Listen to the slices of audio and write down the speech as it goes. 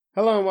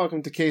Hello and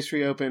welcome to Case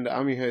Reopened.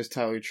 I'm your host,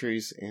 Tyler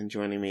Treese, and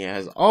joining me,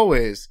 as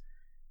always,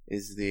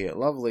 is the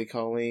lovely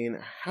Colleen.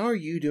 How are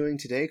you doing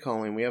today,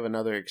 Colleen? We have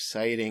another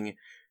exciting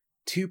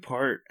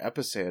two-part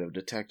episode of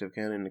Detective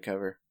Conan to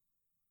cover.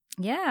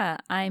 Yeah,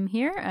 I'm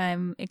here.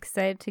 I'm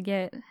excited to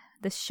get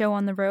this show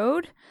on the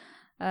road.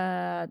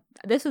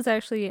 This was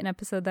actually an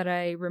episode that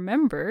I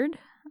remembered,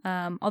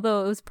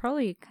 although it was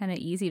probably kind of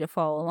easy to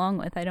follow along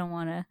with. I don't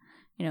want to,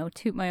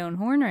 toot my own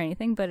horn or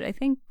anything, but I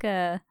think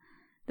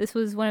this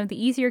was one of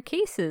the easier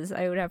cases,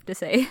 I would have to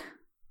say.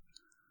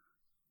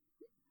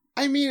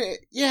 I mean,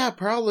 yeah,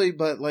 probably,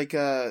 but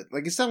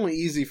it's definitely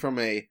easy from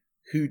a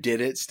who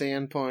did it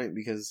standpoint,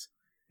 because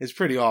it's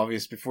pretty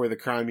obvious before the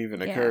crime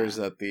even occurs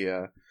that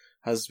the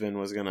husband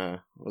was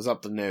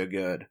up to no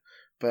good.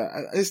 But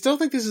I still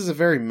think this is a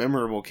very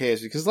memorable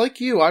case, because like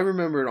you, I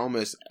remembered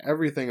almost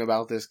everything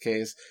about this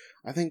case.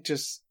 I think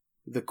just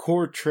the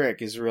core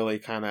trick is really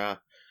kind of,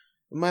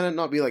 it might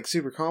not be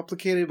super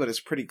complicated, but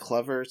it's pretty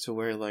clever to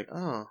where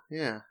oh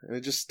yeah, and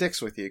it just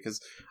sticks with you, because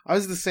I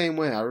was the same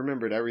way. I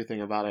remembered everything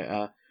about it.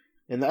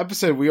 And the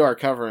episode we are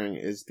covering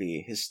is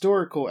the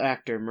Historical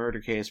Actor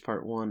Murder Case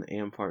Part 1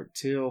 and Part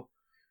 2.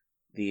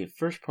 The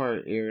first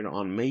part aired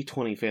on May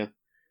 25th,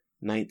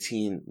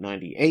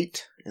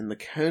 1998, and the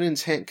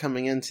Conan's hint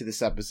coming into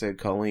this episode,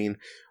 Colleen,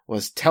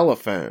 was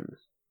telephone.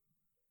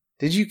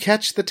 Did you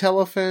catch the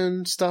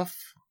telephone stuff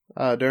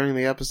during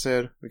the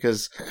episode?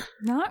 Because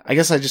I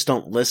guess I just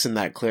don't listen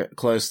that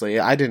closely.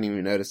 I didn't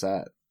even notice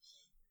that.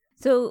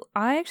 So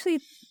I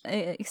actually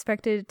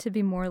expected it to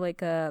be more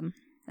like a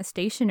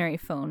stationary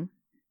phone,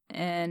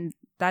 and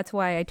that's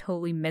why I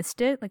totally missed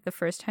it the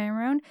first time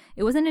around.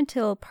 It wasn't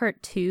until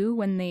part 2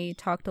 when they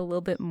talked a little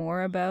bit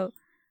more about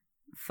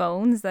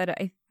phones that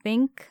I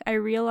think I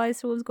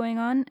realized what was going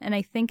on, and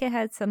I think it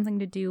had something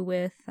to do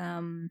with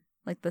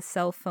the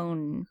cell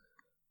phone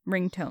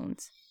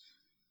ringtones.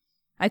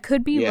 I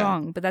could be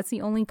wrong, but that's the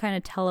only kind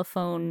of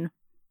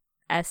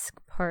telephone-esque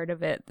part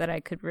of it that I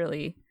could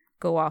really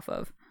go off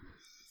of.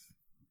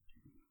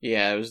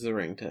 Yeah, it was the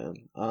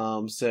ringtone.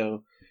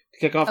 So to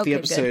kick off the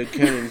episode,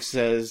 Conan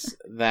says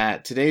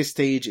that today's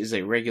stage is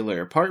a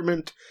regular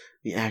apartment.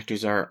 The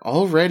actors are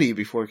all ready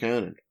before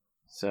Conan.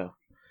 So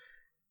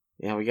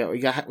yeah, we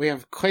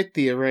have quite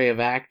the array of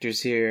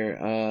actors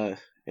here,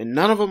 and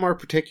none of them are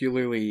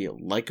particularly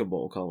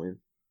likable, Colleen.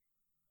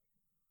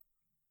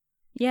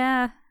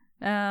 Yeah,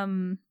 I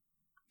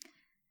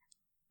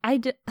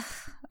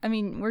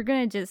mean, we're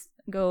gonna just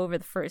go over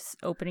the first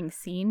opening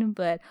scene,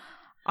 but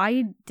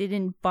I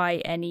didn't buy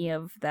any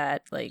of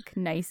that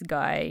nice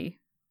guy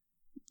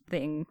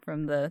thing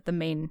from the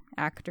main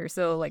actor.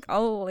 So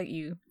I'll let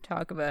you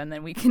talk about it, and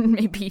then we can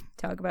maybe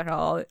talk about how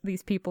all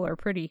these people are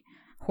pretty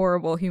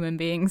horrible human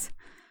beings.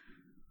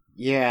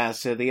 Yeah,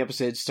 so the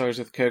episode starts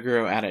with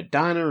Kogoro at a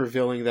diner,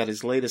 revealing that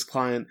his latest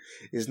client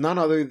is none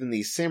other than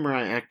the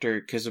samurai actor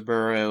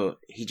Kozaburo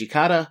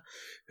Hijikata,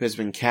 who has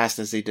been cast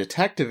as a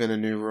detective in a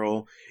new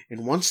role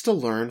and wants to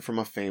learn from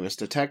a famous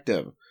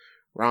detective.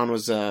 Ron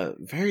was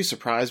very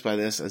surprised by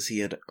this, as he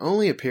had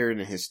only appeared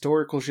in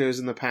historical shows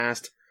in the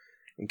past,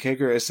 and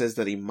Kogoro says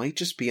that he might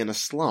just be in a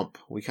slump.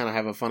 We kind of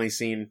have a funny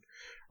scene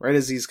right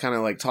as he's kind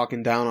of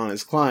talking down on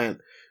his client.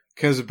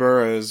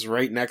 Kozaburo is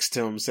right next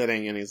to him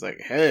sitting, and he's like,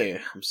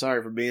 "Hey, I'm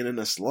sorry for being in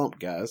a slump,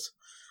 guys."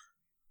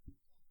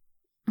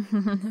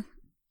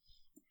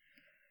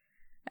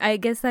 I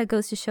guess that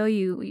goes to show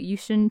you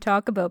shouldn't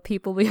talk about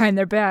people behind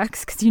their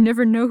backs, because you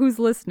never know who's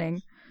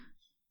listening.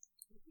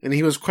 And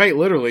he was quite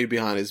literally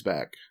behind his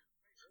back.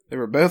 They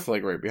were both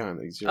right behind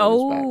these backs.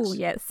 Oh,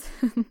 yes.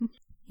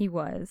 He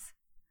was.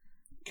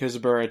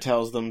 Kozaburo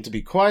tells them to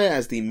be quiet,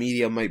 as the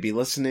media might be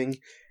listening,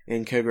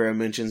 and Kogoro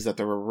mentions that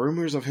there were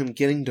rumors of him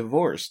getting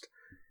divorced.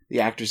 The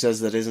actor says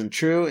that isn't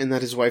true, and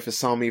that his wife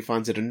Asami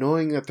finds it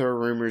annoying that there are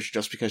rumors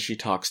just because she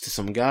talks to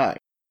some guy.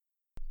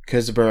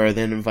 Kozaburo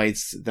then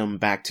invites them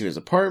back to his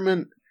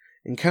apartment,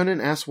 and Conan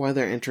asks why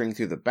they're entering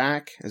through the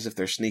back, as if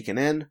they're sneaking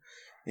in,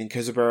 and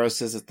Kozaburo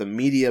says that the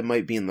media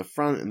might be in the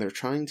front and they're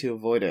trying to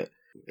avoid it.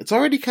 It's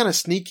already kind of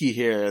sneaky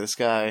here, this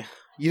guy.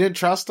 You didn't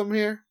trust him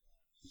here?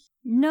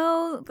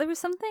 No, there was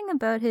something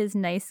about his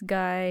nice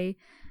guy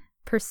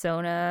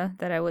persona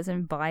that I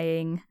wasn't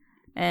buying,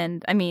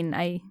 and I mean,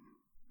 I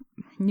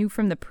knew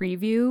from the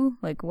preview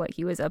what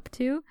he was up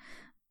to,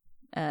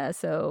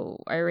 so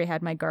I already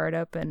had my guard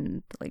up,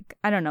 and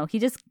I don't know, he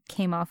just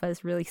came off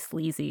as really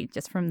sleazy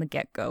just from the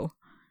get-go.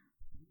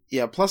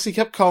 Yeah, plus he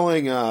kept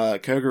calling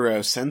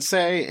Kogoro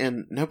sensei,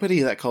 and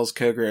nobody that calls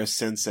Kogoro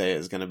sensei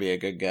is going to be a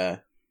good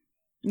guy.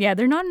 Yeah,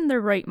 they're not in their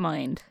right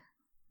mind,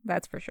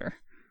 that's for sure.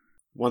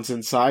 Once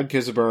inside,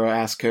 Kozaburo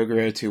asks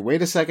Kogoro to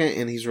wait a second,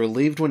 and he's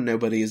relieved when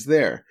nobody is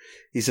there.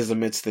 He says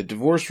amidst the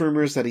divorce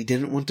rumors that he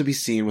didn't want to be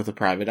seen with a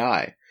private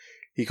eye.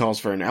 He calls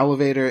for an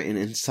elevator, and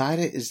inside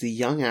it is the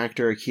young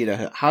actor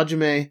Akita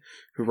Hajime,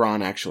 who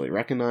Ron actually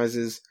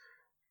recognizes.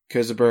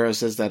 Kozaburo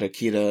says that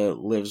Akita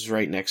lives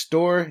right next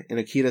door, and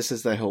Akita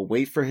says that he'll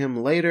wait for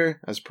him later,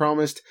 as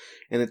promised,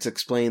 and it's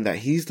explained that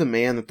he's the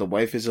man that the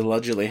wife is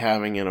allegedly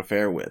having an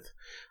affair with.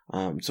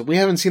 So we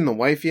haven't seen the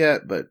wife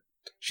yet, but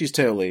she's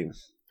totally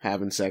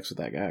having sex with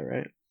that guy,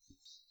 right?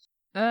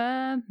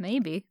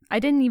 Maybe. I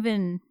didn't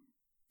even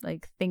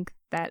think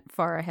that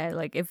far ahead,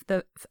 if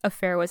the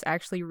affair was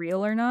actually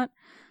real or not.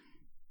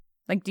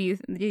 Do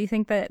you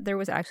think that there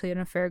was actually an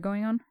affair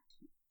going on?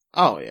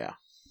 Oh yeah.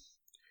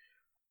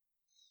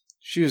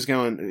 He was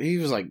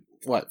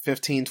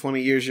 15,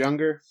 20 years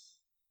younger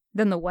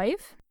than the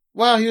wife?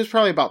 Well, he was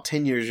probably about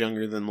 10 years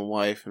younger than the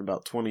wife and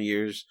about 20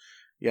 years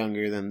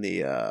younger than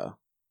the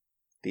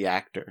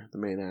actor, the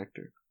main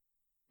actor.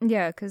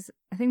 Yeah, because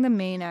I think the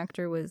main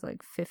actor was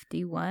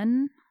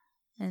 51,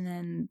 and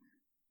then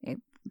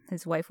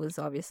his wife was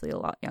obviously a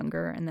lot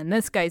younger, and then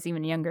this guy's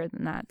even younger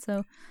than that.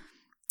 So,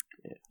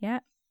 yeah,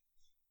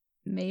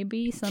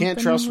 maybe something can't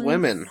trust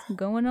women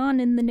going on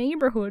in the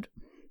neighborhood.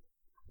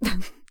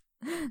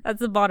 That's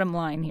the bottom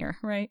line here,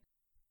 right?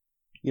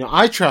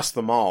 I trust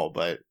them all,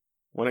 but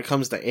when it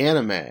comes to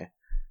anime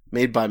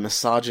made by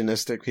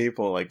misogynistic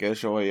people like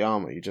Gosho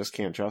Aoyama, you just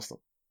can't trust them.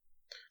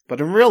 But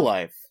in real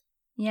life,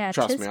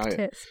 trust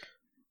me,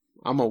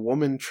 I'm a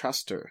woman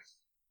truster.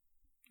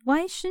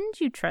 Why shouldn't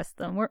you trust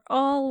them? We're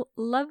all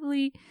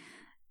lovely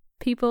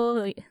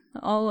people,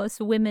 all us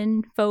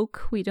women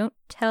folk. We don't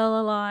tell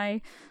a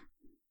lie.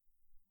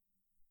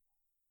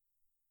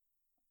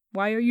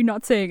 Why are you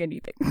not saying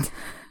anything?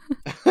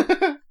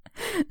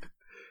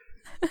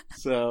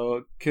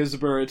 So,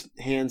 Kozaburo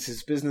hands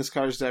his business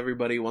cards to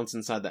everybody once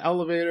inside the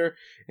elevator,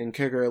 and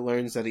Kogoro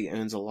learns that he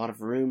owns a lot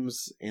of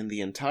rooms in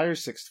the entire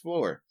 6th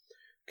floor.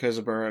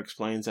 Kozaburo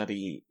explains that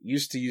he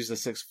used to use the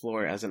 6th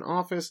floor as an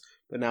office,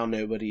 but now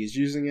nobody is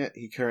using it.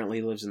 He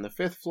currently lives in the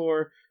 5th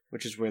floor,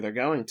 which is where they're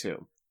going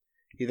to.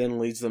 He then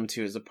leads them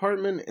to his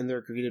apartment, and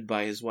they're greeted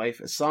by his wife,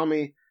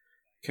 Asami.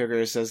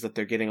 Kogoro says that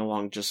they're getting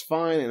along just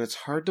fine, and it's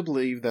hard to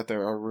believe that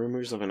there are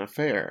rumors of an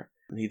affair.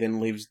 He then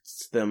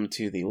leads them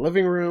to the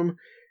living room,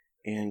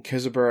 and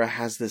Kozaburo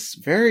has this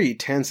very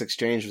tense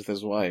exchange with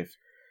his wife.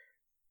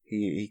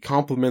 He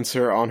compliments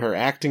her on her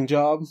acting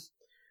job,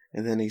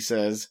 and then he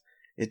says,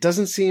 "It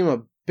doesn't seem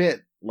a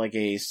bit like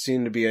a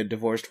soon-to-be a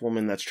divorced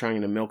woman that's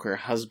trying to milk her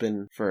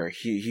husband for a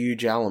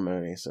huge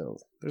alimony." So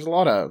there's a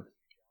lot of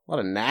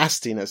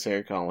nastiness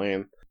here,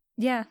 Colleen.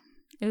 Yeah,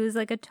 it was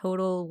a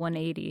total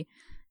 180.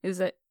 It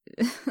was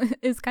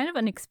it's kind of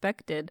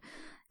unexpected.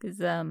 Because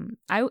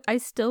I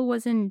still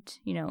wasn't,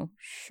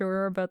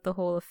 sure about the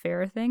whole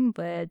affair thing,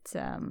 but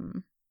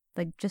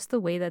just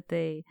the way that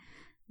they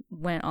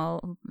went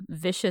all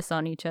vicious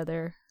on each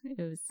other, it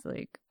was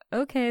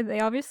okay, they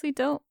obviously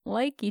don't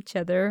like each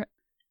other.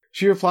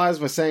 She replies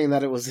by saying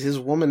that it was his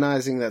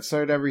womanizing that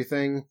started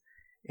everything,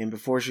 and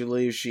before she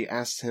leaves, she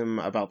asks him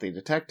about the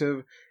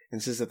detective,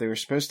 and says that they were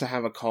supposed to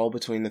have a call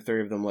between the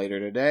three of them later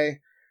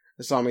today.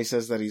 Asami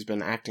says that he's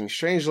been acting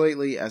strange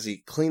lately as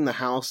he cleaned the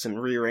house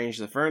and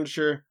rearranged the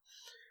furniture.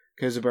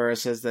 Kozaburo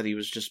says that he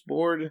was just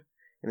bored,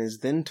 and is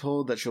then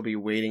told that she'll be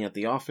waiting at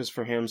the office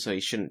for him, so he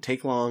shouldn't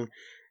take long,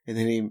 and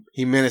then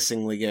he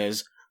menacingly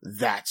goes,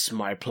 "That's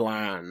my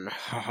plan,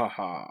 ha ha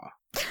ha."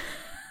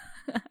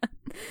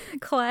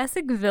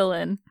 Classic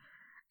villain.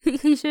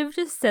 He should have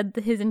just said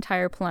his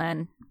entire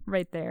plan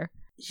right there.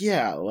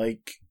 Yeah,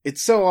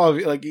 it's so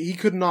obvious, he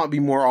could not be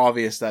more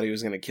obvious that he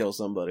was going to kill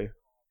somebody.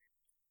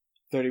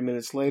 30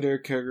 minutes later,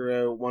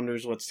 Kogoro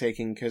wonders what's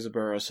taking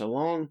Kozaburo so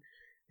long.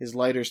 His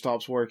lighter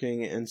stops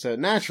working, and so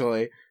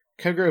naturally,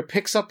 Kogoro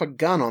picks up a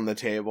gun on the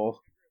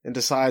table and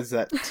decides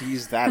that to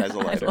use that as a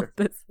lighter,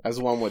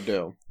 as one would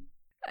do.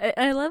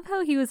 I love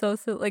how he was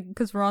also,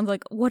 because Ron's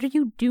like, "What are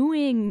you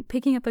doing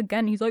picking up a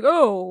gun?" He's like,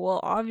 "Oh, well,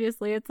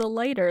 obviously it's a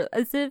lighter."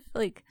 As if,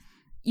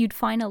 you'd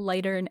find a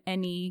lighter in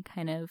any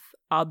kind of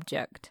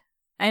object.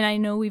 And I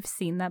know we've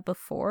seen that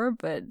before,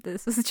 but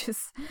this is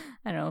just,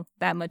 I don't know,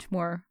 that much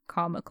more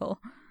comical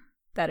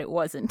that it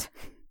wasn't.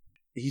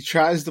 He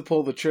tries to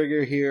pull the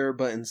trigger here,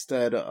 but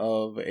instead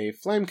of a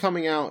flame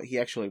coming out, he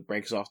actually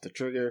breaks off the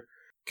trigger.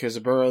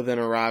 Kozaburo then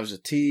arrives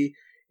with tea,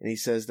 and he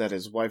says that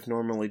his wife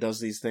normally does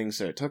these things,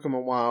 so it took him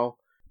a while.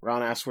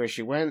 Ron asks where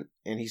she went,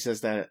 and he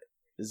says that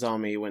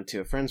Izami went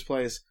to a friend's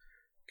place.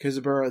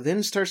 Kozaburo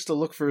then starts to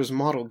look for his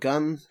model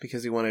gun,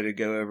 because he wanted to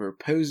go over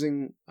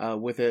posing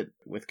with it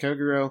with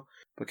Kogoro.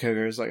 But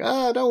Kogoro's like,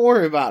 don't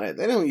worry about it.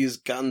 They don't use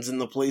guns in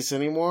the police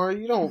anymore.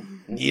 You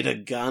don't need a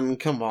gun.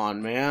 Come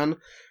on, man.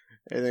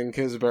 And then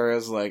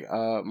Kozaburo's like,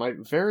 my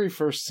very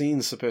first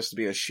scene's supposed to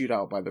be a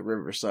shootout by the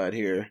riverside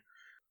here.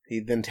 He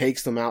then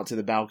takes them out to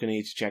the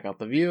balcony to check out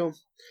the view.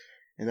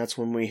 And that's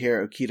when we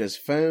hear Okita's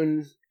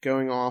phone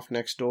going off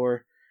next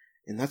door.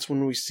 And that's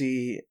when we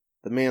see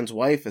the man's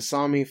wife,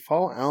 Asami,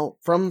 fall out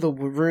from the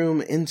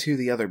room into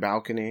the other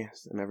balcony.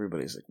 And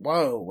everybody's like,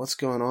 whoa, what's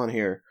going on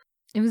here?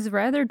 It was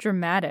rather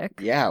dramatic.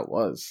 Yeah, it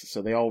was.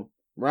 So they all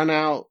run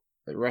out,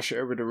 they rush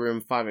over to room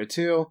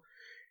 502,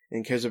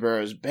 and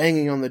Kozaburo is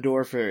banging on the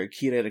door for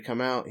Okita to come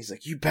out. He's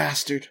like, "You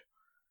bastard!"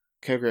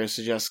 Kogoro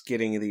suggests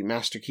getting the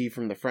master key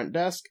from the front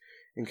desk,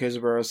 and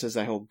Kozaburo says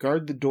that he'll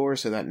guard the door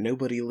so that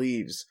nobody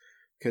leaves.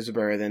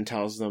 Kozaburo then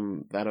tells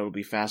them that it'll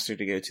be faster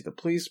to go to the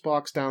police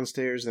box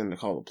downstairs than to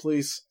call the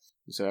police.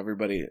 So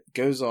everybody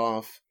goes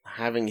off,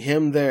 having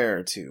him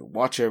there to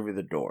watch over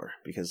the door,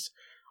 because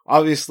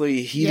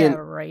Obviously, he didn't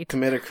right.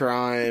 commit a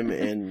crime,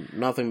 and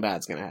nothing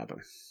bad's gonna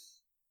happen.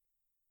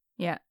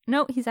 Yeah.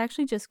 No, he's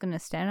actually just gonna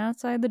stand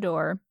outside the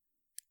door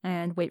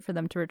and wait for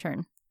them to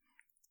return.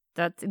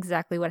 That's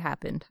exactly what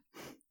happened.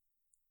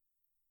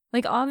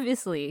 Like,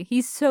 obviously,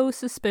 he's so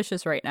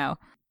suspicious right now.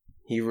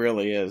 He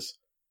really is.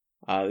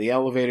 The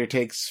elevator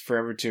takes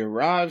forever to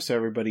arrive, so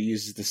everybody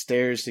uses the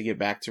stairs to get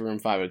back to room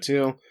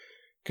 502.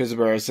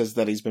 Kozaburo says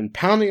that he's been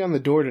pounding on the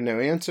door to no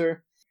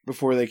answer.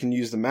 Before they can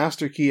use the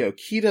master key,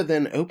 Okita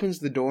then opens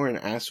the door and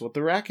asks what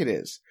the racket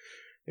is.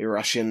 They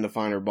rush in to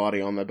find her body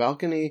on the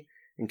balcony,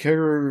 and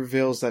Kogoro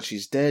reveals that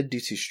she's dead due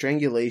to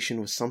strangulation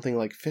with something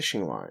like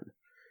fishing line.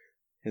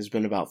 It has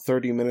been about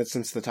 30 minutes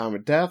since the time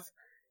of death,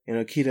 and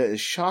Okita is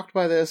shocked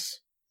by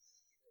this.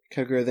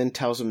 Kogoro then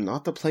tells him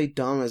not to play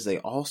dumb as they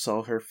all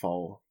saw her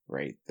fall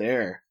right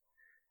there.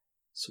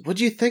 So what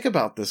do you think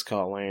about this,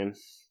 Colleen?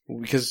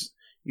 Because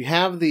you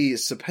have the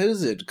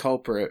supposed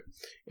culprit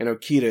in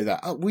Okita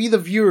that we the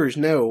viewers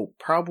know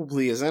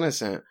probably is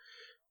innocent,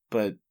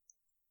 but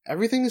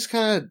everything is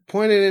kind of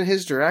pointed in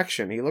his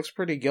direction. He looks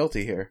pretty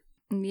guilty here.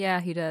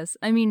 Yeah, he does.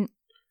 I mean,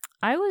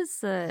 I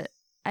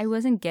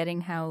wasn't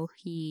getting how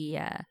he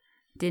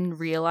didn't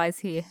realize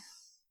he...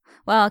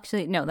 Well,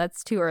 actually, no,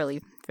 that's too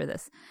early for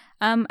this.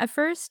 At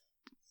first,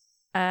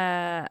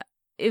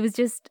 it was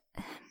just...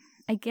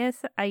 I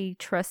guess I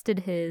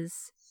trusted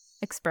his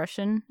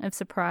expression of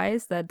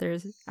surprise that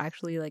there's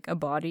actually like a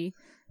body,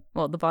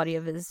 well, the body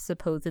of his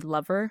supposed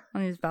lover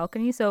on his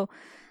balcony. So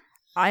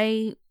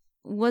I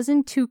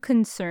wasn't too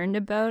concerned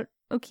about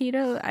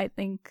Okita. I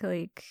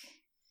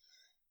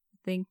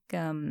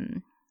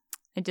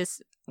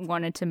just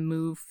wanted to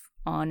move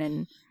on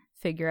and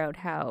figure out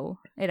how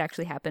it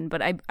actually happened.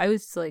 But I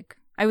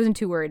wasn't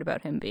too worried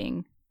about him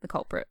being the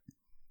culprit.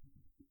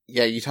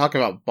 Yeah, you talk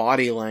about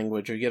body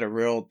language, we get a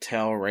real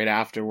tell right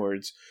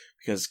afterwards,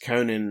 because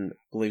Conan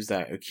believes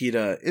that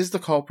Okita is the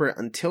culprit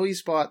until he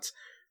spots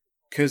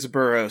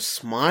Kozaburo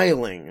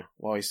smiling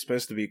while he's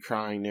supposed to be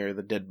crying near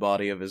the dead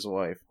body of his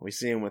wife. We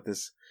see him with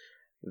this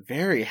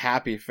very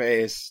happy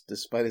face,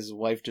 despite his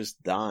wife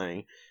just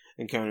dying.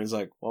 And Conan's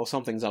like, well,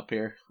 something's up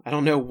here. I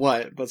don't know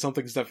what, but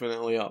something's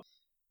definitely up.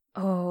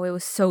 Oh, it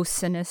was so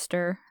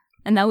sinister.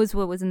 And that was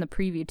what was in the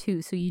preview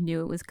too, so you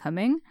knew it was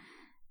coming.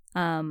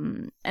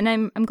 And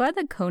I'm glad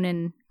that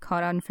Conan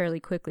caught on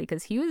fairly quickly,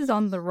 because he was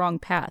on the wrong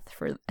path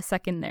for a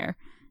second there.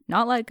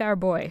 Not like our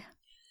boy.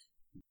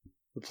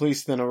 The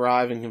police then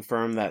arrive and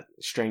confirm that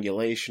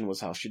strangulation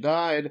was how she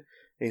died.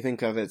 They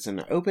think that it's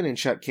an open and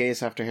shut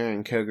case after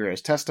hearing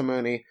Kogoro's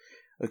testimony.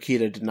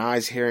 Okita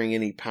denies hearing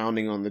any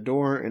pounding on the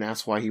door and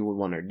asks why he would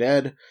want her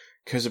dead.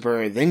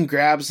 Kozaburo then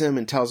grabs him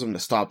and tells him to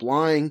stop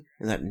lying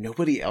and that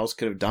nobody else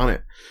could have done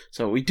it.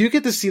 So we do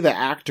get to see the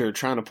actor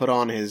trying to put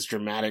on his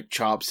dramatic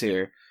chops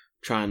here,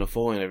 trying to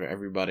fool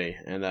everybody.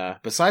 And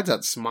besides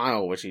that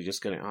smile, which he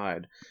just couldn't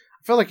hide,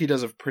 I feel like he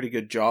does a pretty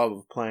good job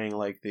of playing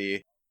like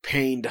the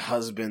pained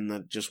husband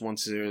that just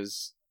wants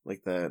his,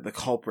 like the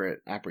culprit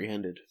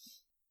apprehended.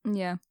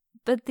 Yeah.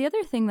 But the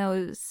other thing that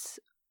was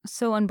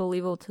so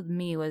unbelievable to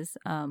me was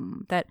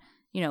that,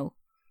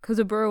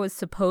 Kozaburo was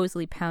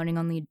supposedly pounding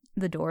on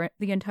the door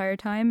the entire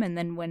time, and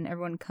then when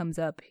everyone comes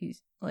up,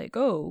 he's like,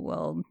 oh,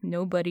 well,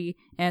 nobody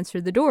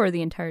answered the door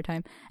the entire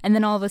time. And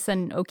then all of a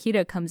sudden,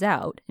 Okita comes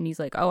out, and he's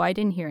like, oh, I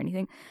didn't hear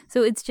anything.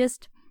 So it's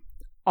just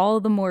all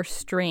the more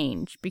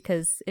strange,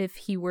 because if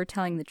he were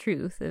telling the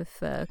truth, if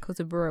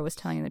Kozaburo was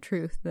telling the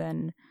truth,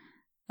 then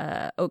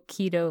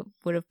Okita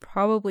would have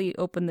probably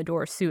opened the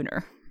door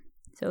sooner.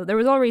 So there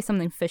was already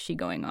something fishy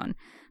going on.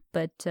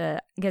 But I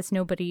guess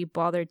nobody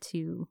bothered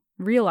to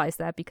realize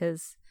that,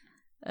 because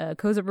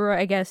Kozaburo,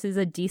 I guess, is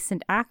a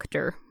decent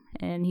actor,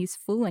 and he's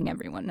fooling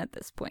everyone at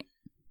this point.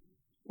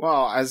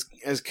 Well, as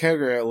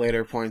Kogoro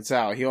later points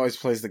out, he always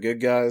plays the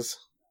good guys,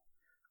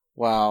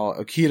 while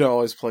Okita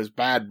always plays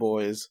bad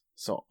boys.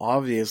 So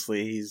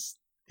obviously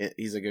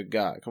he's a good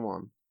guy. Come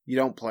on, you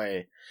don't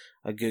play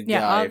a good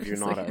guy if you're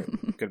not a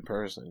good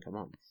person. Come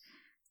on.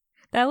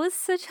 That was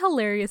such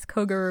hilarious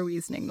Kogoro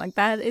reasoning. Like,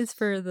 that is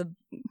for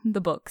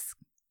the books.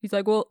 He's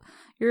like, well,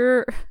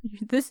 you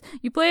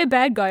play a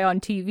bad guy on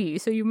TV,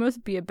 so you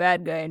must be a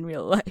bad guy in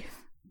real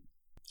life.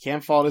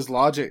 Can't fault his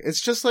logic. It's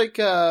just like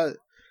that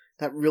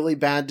really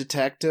bad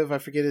detective, I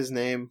forget his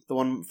name, the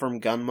one from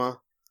Gunma.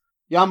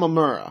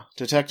 Yamamura.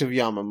 Detective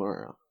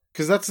Yamamura.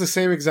 Because that's the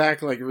same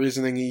exact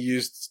reasoning he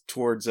used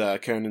towards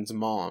Conan's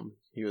mom.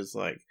 He was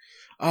like,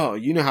 oh,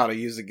 you know how to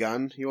use a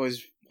gun. You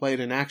always played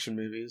in action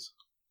movies.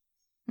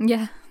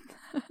 Yeah.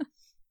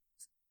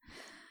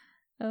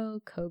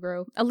 Oh,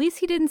 Kogoro. At least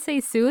he didn't say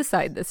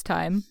suicide this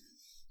time.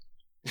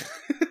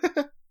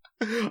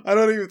 I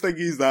don't even think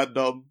he's that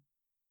dumb.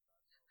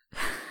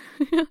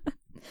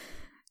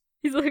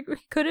 He's like,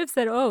 he could have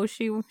said, oh,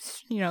 she,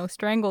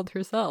 strangled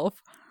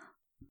herself.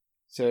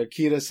 So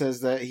Okita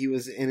says that he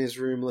was in his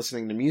room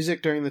listening to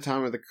music during the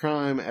time of the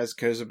crime, as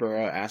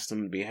Kozaburo asked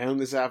him to be home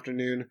this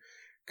afternoon.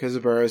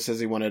 Kozaburo says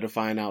he wanted to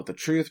find out the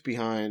truth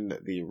behind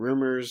the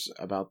rumors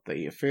about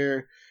the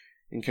affair.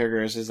 And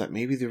Kogoro says that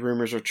maybe the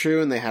rumors are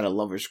true and they had a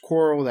lover's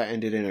quarrel that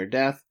ended in her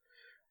death.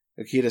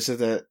 Okita said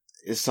that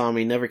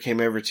Isami never came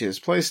over to his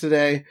place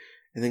today,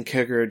 and then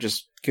Kogoro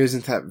just goes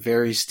into that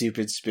very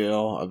stupid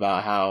spiel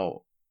about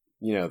how,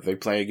 they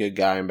play a good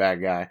guy and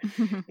bad guy.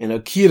 And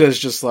Okita's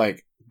just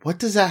like, what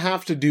does that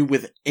have to do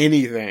with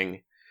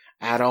anything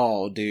at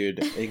all, dude?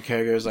 And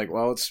Kogoro's like,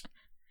 well, it's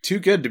too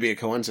good to be a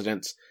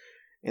coincidence.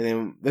 And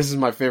then this is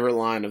my favorite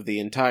line of the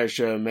entire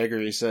show.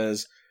 Meguri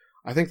says,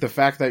 I think the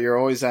fact that you're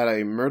always at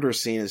a murder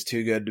scene is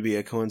too good to be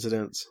a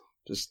coincidence.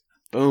 Just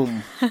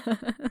boom.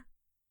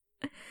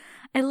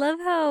 I love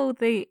how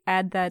they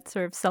add that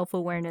sort of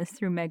self-awareness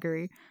through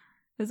Meguri.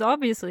 Because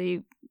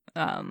obviously,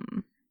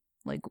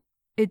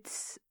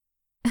 it's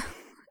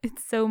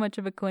it's so much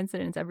of a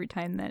coincidence every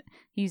time that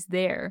he's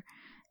there.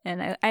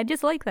 And I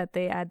just like that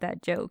they add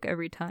that joke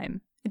every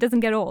time. It doesn't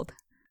get old.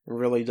 It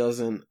really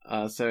doesn't.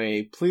 So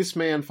a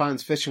policeman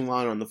finds fishing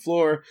line on the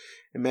floor,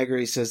 and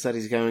Meguri says that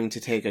he's going to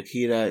take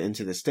Okita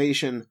into the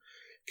station.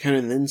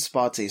 Conan then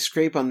spots a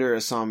scrape under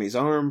Asami's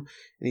arm,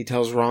 and he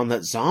tells Ron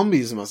that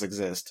zombies must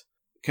exist.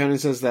 Conan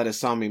says that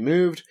Asami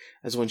moved,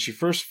 as when she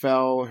first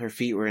fell, her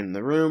feet were in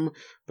the room,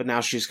 but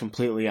now she's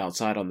completely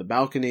outside on the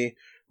balcony.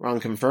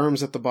 Ron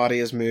confirms that the body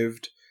has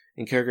moved,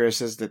 and Kogoro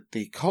says that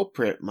the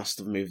culprit must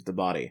have moved the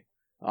body.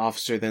 The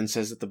officer then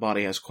says that the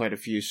body has quite a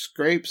few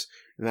scrapes,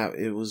 and that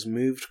it was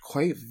moved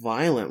quite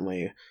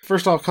violently.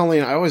 First off,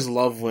 Colleen, I always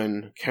love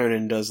when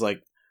Conan does,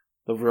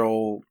 the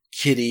real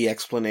kiddie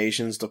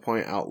explanations to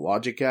point out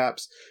logic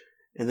gaps.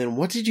 And then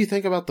what did you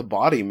think about the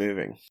body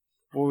moving?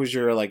 What was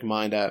your,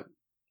 mind at?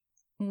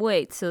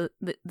 Wait, so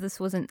this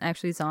wasn't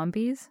actually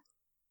zombies?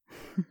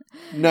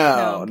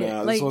 No,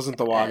 this wasn't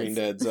The Walking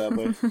Dead,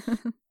 sadly.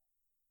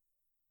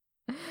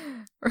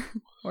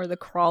 or The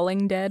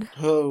Crawling Dead.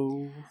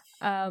 Oh.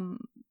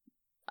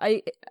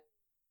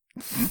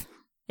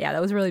 Yeah,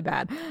 that was really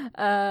bad.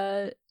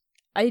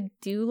 I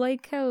do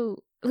like how,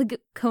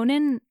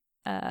 Conan,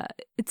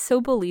 it's so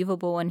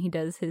believable when he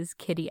does his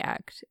kiddie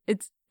act.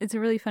 It's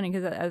really funny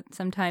because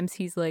sometimes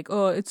he's like,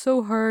 oh, it's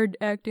so hard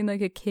acting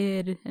like a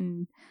kid,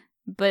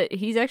 but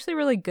he's actually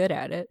really good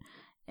at it.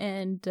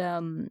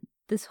 And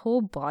this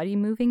whole body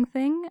moving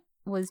thing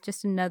was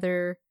just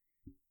another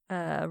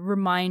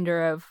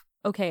reminder of,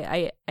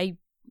 okay,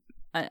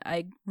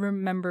 I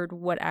remembered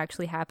what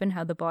actually happened,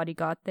 how the body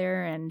got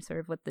there, and sort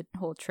of what the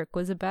whole trick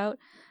was about.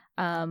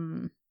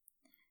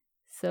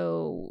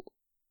 So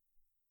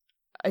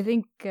I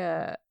think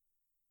I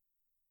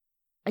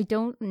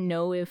don't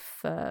know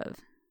if the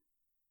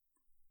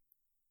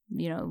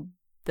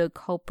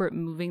culprit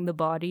moving the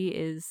body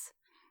is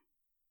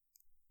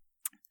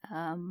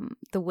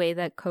the way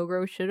that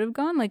Kogoro should have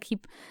gone. I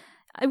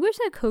wish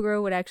that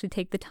Kogoro would actually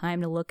take the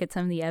time to look at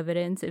some of the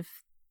evidence. If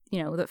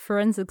the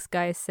forensics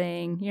guy is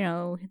saying,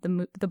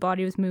 the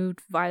body was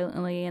moved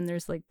violently and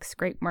there's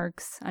scrape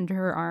marks under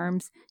her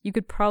arms, you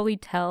could probably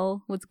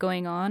tell what's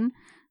going on.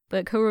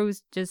 But Kogoro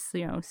was just,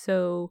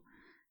 so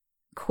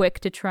quick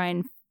to try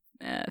and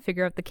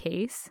figure out the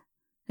case.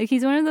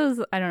 He's one of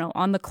those, I don't know,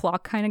 on the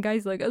clock kind of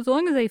guys. As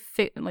long as I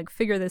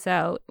figure this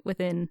out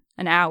within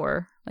an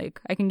hour,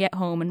 I can get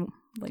home and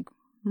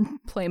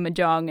play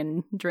mahjong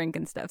and drink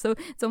and stuff. So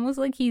it's almost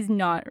like he's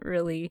not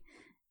really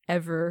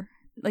ever,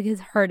 his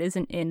heart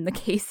isn't in the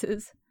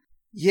cases.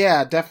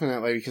 Yeah,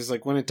 definitely, because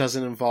when it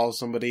doesn't involve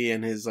somebody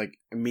in his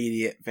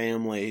immediate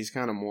family, he's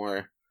kind of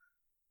more,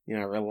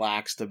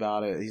 relaxed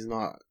about it.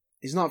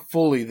 He's not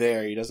fully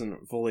there. He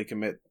doesn't fully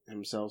commit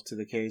himself to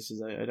the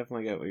cases. I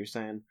definitely get what you're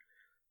saying.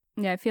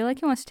 Yeah, I feel like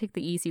he wants to take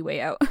the easy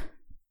way out.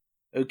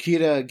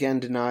 Okita again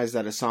denies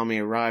that Asami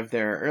arrived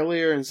there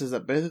earlier and says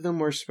that both of them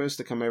were supposed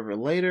to come over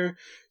later,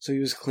 so he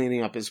was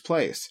cleaning up his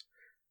place.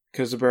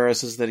 Kozaburo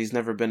says that he's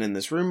never been in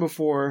this room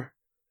before,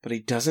 but he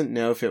doesn't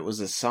know if it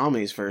was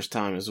Asami's first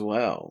time as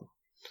well.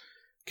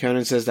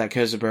 Conan says that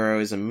Kozaburo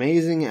is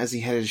amazing, as he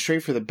headed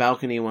straight for the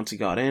balcony once he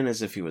got in,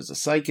 as if he was a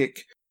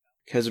psychic.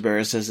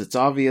 Kozaburo says it's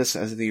obvious,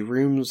 as the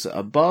rooms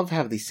above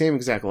have the same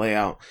exact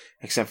layout,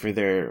 except for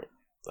their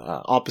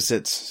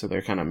opposites, so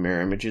they're kind of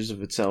mirror images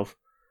of itself.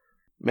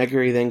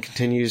 Meguri then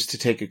continues to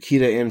take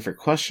Okita in for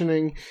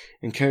questioning,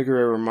 and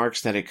Kogoro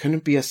remarks that it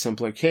couldn't be a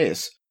simpler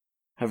case.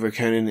 However,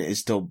 Conan is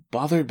still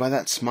bothered by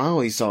that smile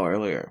he saw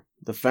earlier.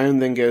 The phone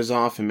then goes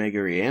off and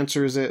Meguri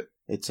answers it.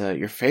 It's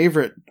your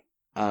favorite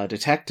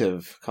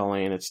detective,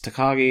 Colleen. It's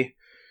Takagi,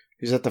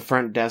 who's at the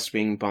front desk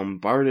being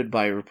bombarded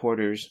by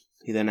reporters.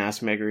 He then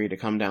asks Meguri to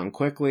come down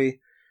quickly.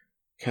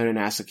 Conan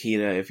asks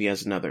Okita if he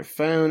has another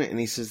phone, and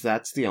he says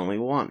that's the only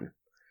one.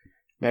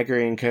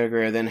 Meguri and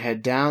Kogoro then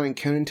head down, and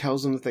Conan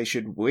tells them that they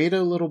should wait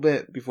a little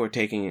bit before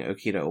taking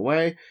Okita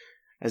away,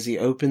 as he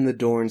opened the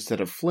door instead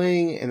of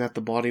fleeing, and that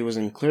the body was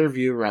in clear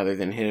view rather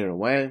than hidden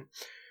away.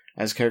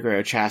 As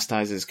Kogoro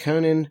chastises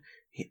Conan,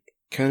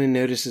 Conan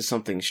notices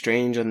something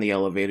strange on the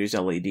elevator's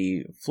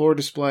LED floor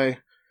display.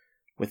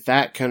 With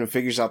that, Conan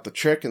figures out the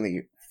trick, and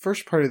the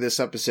first part of this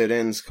episode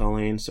ends,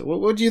 Colleen. So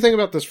what do you think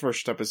about this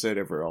first episode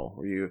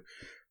overall?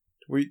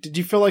 Did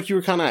you feel like you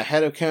were kind of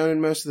ahead of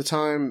Conan most of the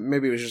time?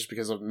 Maybe it was just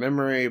because of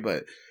memory, but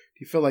do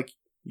you feel like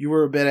you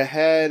were a bit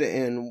ahead?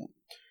 And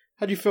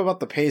how do you feel about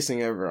the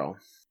pacing overall?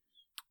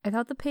 I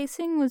thought the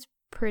pacing was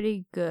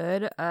pretty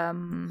good.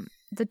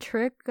 The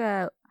trick,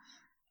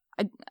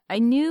 I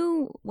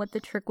knew what the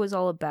trick was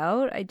all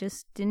about. I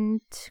just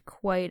didn't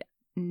quite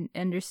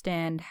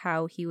understand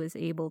how he was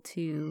able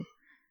to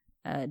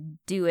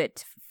do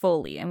it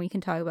fully, and we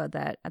can talk about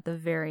that at the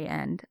very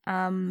end.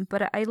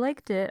 But I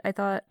liked it. I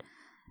thought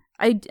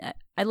I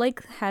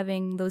like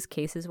having those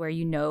cases where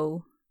you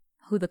know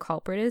who the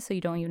culprit is, so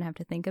you don't even have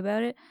to think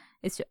about it.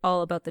 It's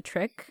all about the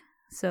trick.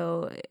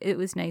 So it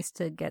was nice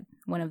to get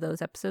one of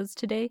those episodes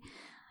today.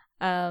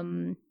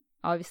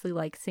 Obviously,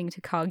 like seeing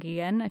Takagi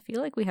again. I feel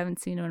like we haven't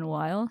seen him in a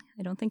while.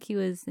 I don't think he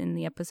was in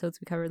the episodes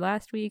we covered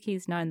last week. He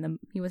wasn't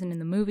in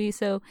the movie,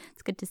 so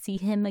it's good to see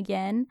him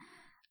again.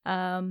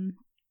 I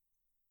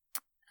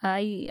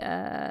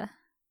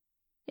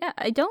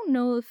don't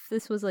know if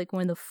this was like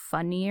one of the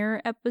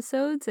funnier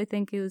episodes.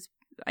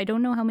 I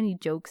don't know how many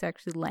jokes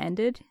actually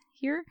landed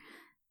here.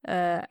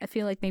 I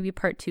feel like maybe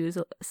part 2 is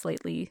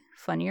slightly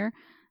funnier.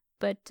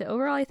 But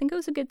overall, I think it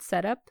was a good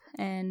setup,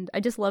 and I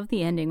just love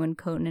the ending when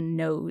Conan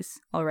knows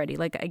already.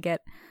 Like, I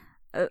get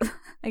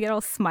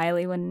all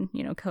smiley when,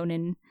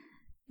 Conan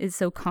is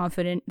so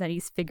confident that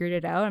he's figured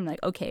it out. I'm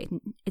like, okay,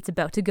 it's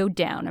about to go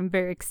down. I'm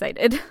very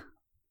excited.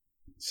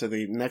 So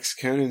the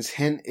next Conan's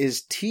hint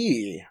is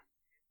tea.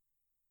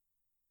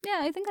 Yeah,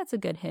 I think that's a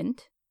good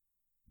hint.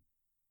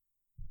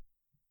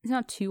 It's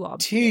not too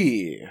obvious.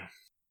 Tea.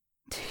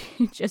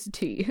 Just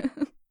tea.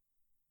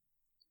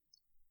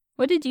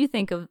 What did you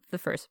think of the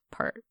first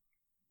part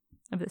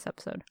of this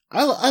episode?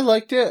 I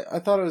liked it. I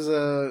thought it was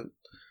a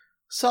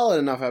solid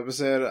enough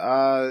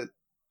episode.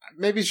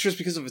 Maybe it's just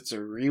because of it's a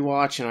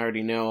rewatch and I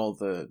already know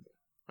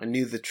I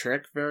knew the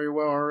trick very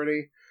well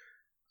already.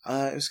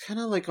 It was kind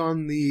of like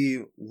on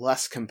the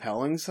less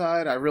compelling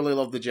side. I really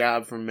love the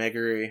jab from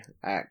Meguri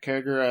at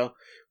Kogoro,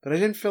 but I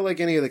didn't feel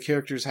like any of the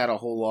characters had a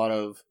whole lot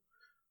of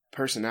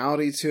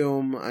personality to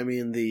them. I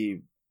mean,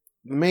 the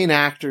main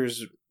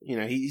actors,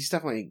 he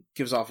definitely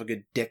gives off a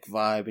good dick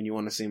vibe and you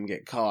want to see him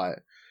get caught.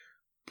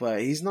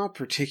 But he's not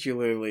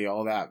particularly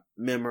all that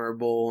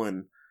memorable,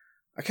 and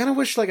I kind of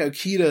wish like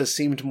Okita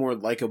seemed more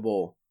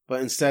likable,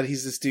 but instead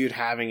he's this dude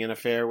having an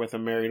affair with a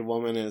married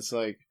woman, and it's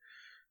like,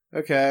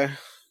 okay,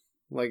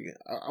 like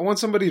I want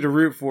somebody to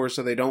root for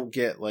so they don't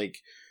get like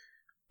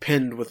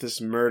pinned with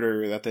this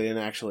murder that they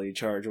didn't actually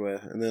charge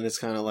with, and then it's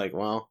kind of like,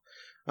 well,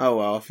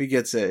 if he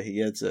gets it, he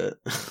gets it.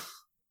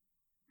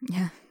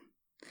 Yeah.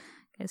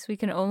 Guess we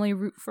can only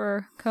root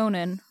for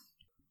Conan.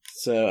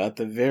 So at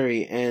the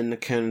very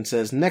end, Conan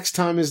says, next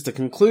time is the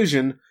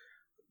conclusion,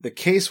 the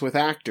case with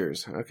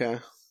actors. Okay.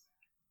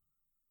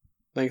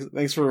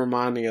 Thanks for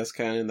reminding us,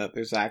 Conan, that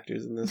there's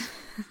actors in this.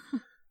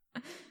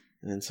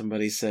 And then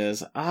somebody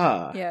says,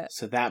 yeah.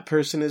 So that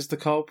person is the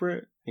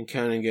culprit? And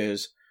Conan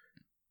goes,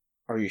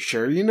 are you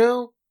sure you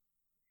know?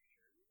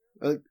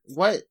 Like,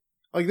 what?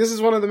 Like, this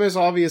is one of the most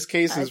obvious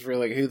cases for,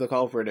 like, who the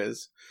culprit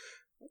is.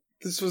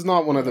 This was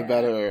not one of the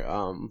better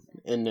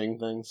ending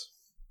things.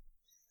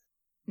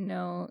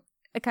 No,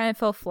 it kind of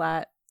fell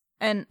flat.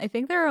 And I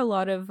think there are a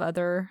lot of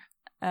other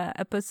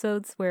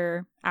episodes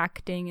where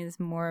acting is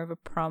more of a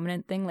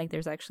prominent thing. Like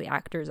there's actually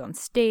actors on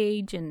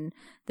stage and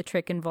the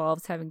trick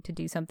involves having to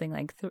do something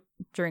like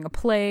during a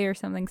play or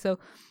something. So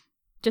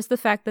just the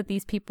fact that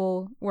these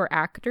people were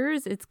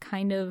actors, it's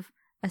kind of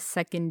a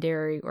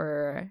secondary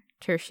or a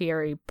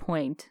tertiary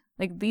point.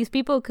 Like these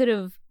people could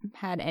have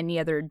had any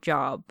other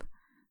job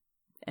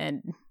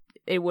and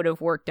it would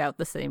have worked out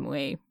the same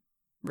way,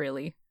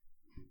 really.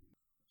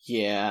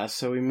 Yeah,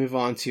 so we move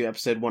on to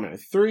episode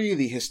 103,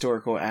 the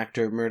Historical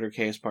Actor Murder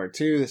Case Part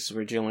 2. This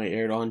originally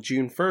aired on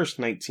June 1st,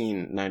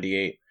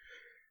 1998.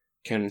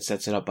 Conan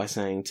sets it up by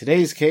saying,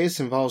 today's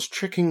case involves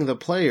tricking the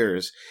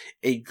players,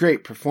 a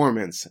great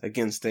performance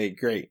against a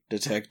great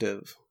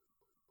detective.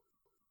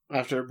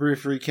 After a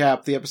brief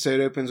recap, the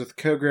episode opens with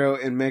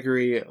Kogoro and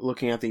Meguri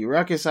looking at the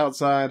ruckus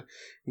outside,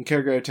 and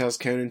Kogoro tells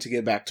Conan to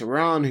get back to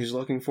Ron, who's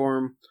looking for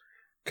him.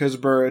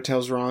 Kozubura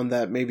tells Ron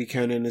that maybe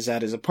Conan is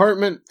at his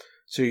apartment,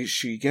 so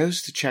she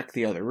goes to check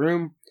the other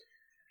room.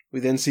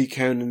 We then see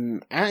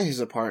Conan at his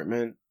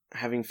apartment,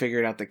 having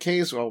figured out the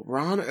case, while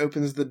Ron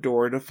opens the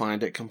door to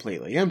find it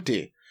completely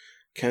empty.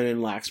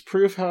 Conan lacks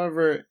proof,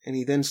 however, and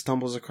he then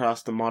stumbles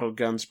across the model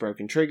gun's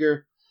broken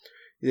trigger.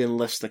 He then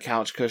lifts the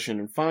couch cushion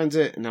and finds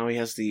it, and now he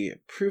has the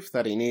proof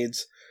that he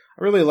needs.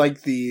 I really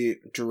like the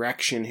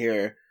direction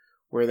here,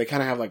 where they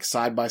kind of have like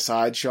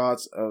side-by-side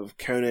shots of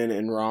Conan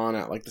and Ron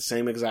at like the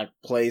same exact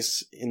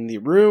place in the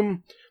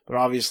room, but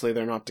obviously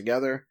they're not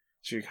together.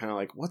 So you're kind of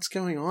like, what's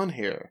going on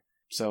here?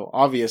 So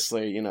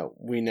obviously,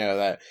 we know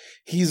that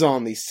he's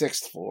on the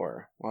 6th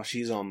floor while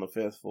she's on the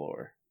 5th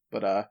floor.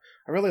 But I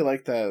really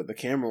like the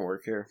camera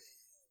work here.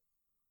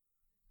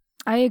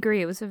 I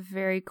agree. It was a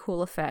very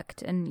cool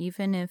effect. And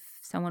even if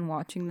someone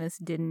watching this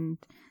didn't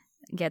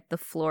get the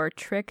floor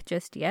trick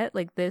just yet,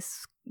 like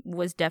this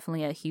was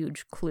definitely a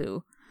huge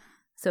clue.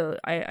 So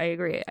I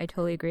agree. I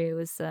totally agree. It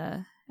was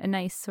a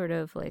nice sort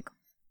of like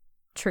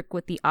trick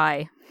with the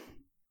eye.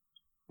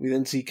 We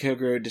then see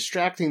Kogoro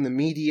distracting the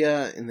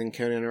media, and then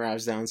Conan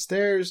arrives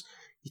downstairs.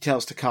 He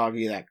tells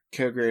Takagi that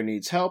Kogoro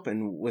needs help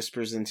and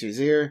whispers into his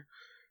ear.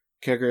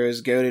 Kogoro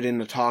is goaded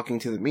into talking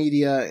to the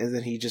media, and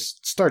then he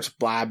just starts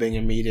blabbing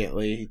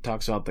immediately. He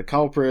talks about the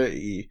culprit,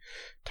 he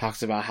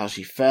talks about how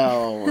she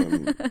fell,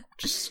 and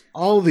just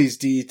all these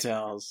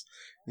details.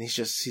 And he's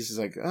just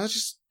like, oh,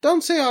 just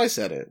don't say I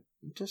said it.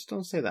 Just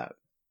don't say that.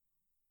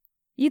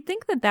 You'd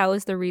think that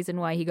was the reason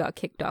why he got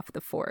kicked off the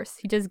force.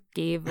 He just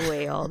gave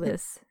away all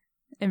this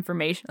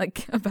information,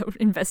 like, about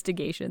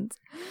investigations.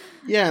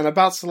 Yeah, and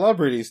about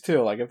celebrities,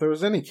 too. Like, if there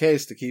was any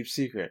case to keep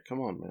secret,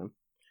 come on, man.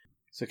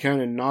 So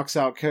Conan knocks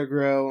out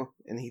Kogoro,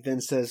 and he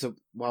then says that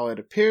while it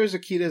appears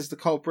Akita is the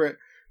culprit,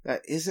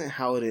 that isn't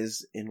how it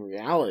is in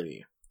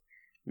reality.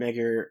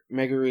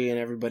 Meguri and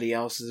everybody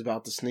else is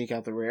about to sneak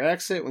out the rear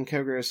exit when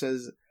Kogoro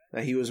says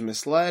that he was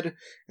misled,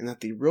 and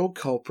that the real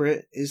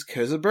culprit is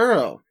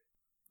Kozaburo.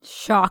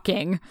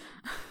 Shocking.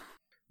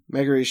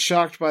 Meguri is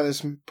shocked by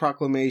this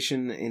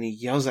proclamation, and he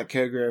yells at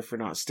Kogoro for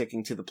not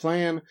sticking to the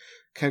plan.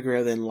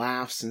 Kogoro then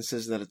laughs and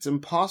says that it's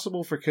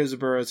impossible for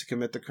Kozaburo to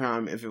commit the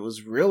crime if it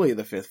was really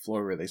the 5th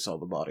floor where they saw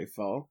the body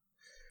fall.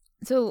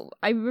 So,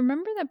 I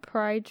remember that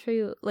prior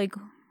to, like,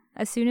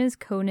 as soon as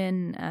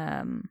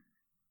Conan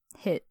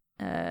hit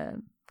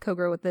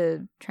Kogoro with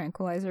the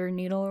tranquilizer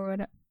needle or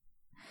whatever,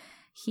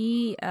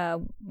 he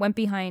went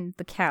behind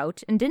the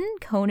couch, and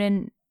didn't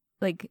Conan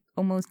like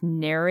almost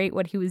narrate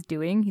what he was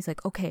doing? He's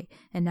like, okay,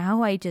 and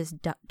now I just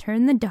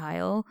turn the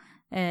dial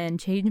and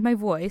change my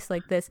voice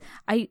like this.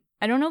 I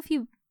don't know if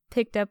you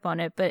picked up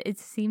on it, but it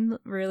seemed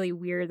really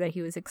weird that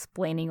he was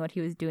explaining what he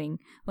was doing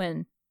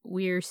when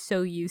we're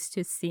so used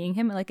to seeing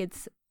him. Like,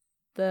 it's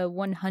the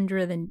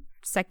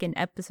 102nd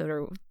episode,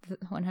 or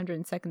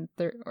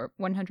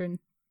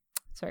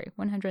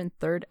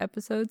 103rd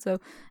episode. So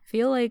I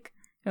feel like,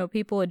 you know,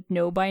 people would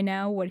know by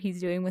now what he's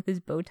doing with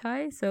his bow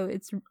tie. So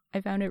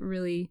I found it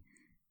really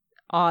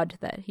odd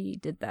that he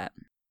did that.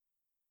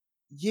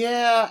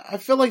 Yeah, I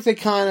feel like they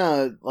kind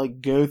of like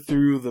go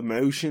through the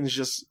motions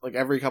just like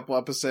every couple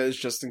episodes,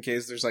 just in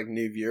case there's like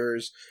new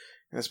viewers,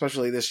 and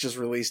especially this just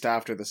released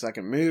after the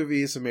second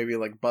movie, so maybe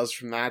like buzz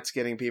from that's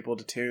getting people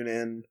to tune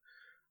in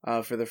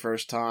for the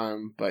first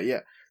time. But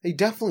yeah, they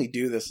definitely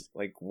do this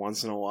like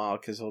once in a while,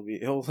 because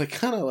he'll like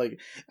kind of like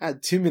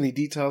add too many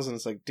details, and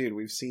it's like, dude,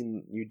 we've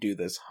seen you do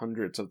this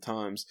hundreds of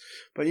times.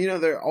 But you know,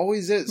 there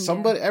always is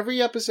somebody. Yeah. Every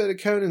episode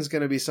of Conan's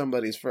going to be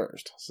somebody's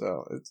first,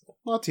 so it's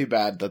not too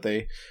bad that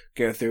they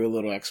go through a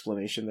little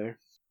explanation there.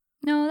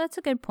 No, that's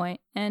a good point.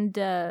 And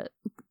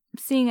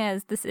seeing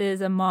as this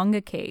is a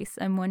manga case,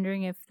 I'm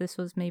wondering if this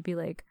was maybe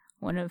like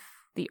one of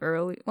the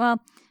early.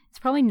 Well, it's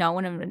probably not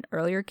one of the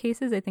earlier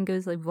cases. I think it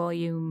was like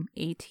volume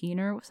 18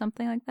 or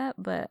something like that,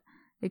 but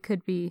it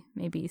could be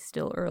maybe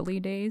still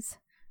early days,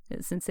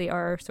 since they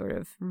are sort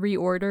of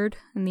reordered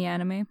in the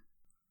anime.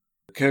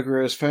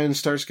 Kogoro's phone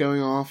starts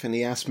going off, and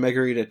he asks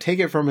Meguri to take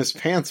it from his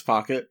pants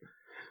pocket,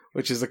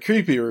 which is a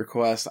creepy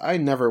request. I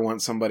never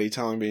want somebody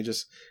telling me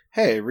just,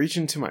 hey, reach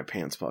into my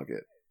pants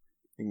pocket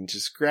and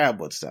just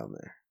grab what's down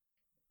there.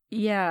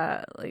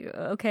 Yeah, like,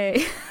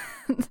 okay.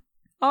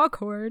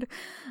 Awkward.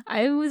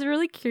 I was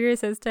really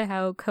curious as to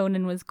how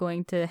Conan was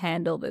going to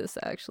handle this,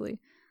 actually.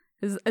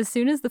 Because as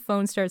soon as the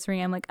phone starts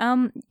ringing, I'm like,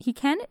 he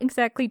can't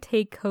exactly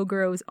take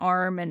Kogoro's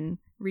arm and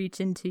reach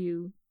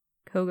into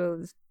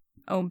Kogoro's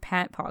own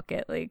pant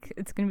pocket. Like,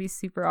 it's going to be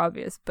super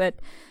obvious. But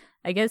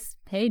I guess,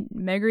 hey,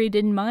 Meguri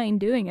didn't mind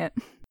doing it.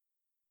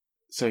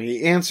 So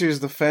he answers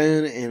the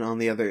phone, and on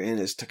the other end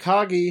is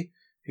Takagi,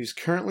 who's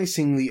currently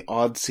seeing the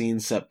odd scene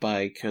set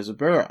by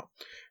Kozaburo.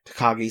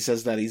 Takagi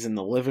says that he's in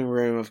the living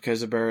room of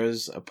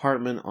Kozaburo's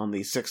apartment on the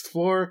 6th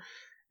floor,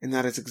 and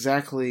that it's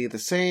exactly the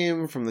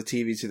same from the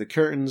TV to the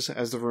curtains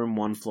as the room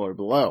 1 floor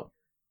below.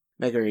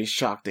 Meguri is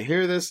shocked to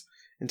hear this,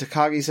 and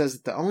Takagi says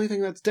that the only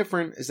thing that's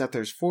different is that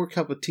there's 4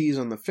 cup of teas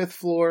on the 5th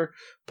floor,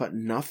 but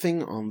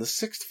nothing on the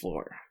 6th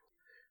floor.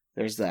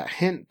 There's that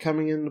hint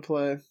coming into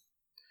play.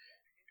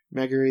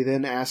 Meguri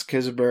then asks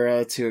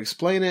Kozaburo to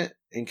explain it,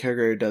 and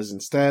Kogoro does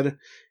instead.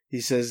 He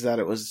says that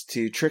it was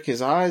to trick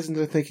his eyes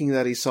into thinking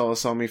that he saw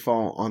Asami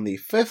fall on the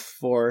 5th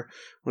floor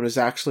when it was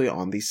actually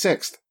on the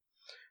 6th.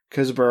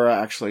 Kozaburo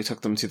actually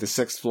took them to the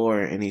 6th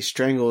floor, and he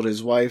strangled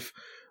his wife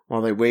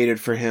while they waited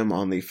for him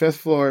on the 5th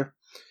floor.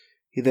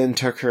 He then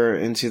took her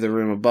into the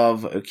room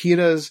above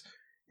Okita's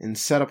and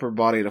set up her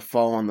body to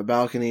fall on the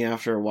balcony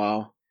after a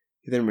while.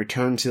 He then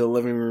returned to the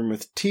living room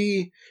with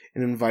tea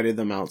and invited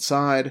them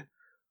outside.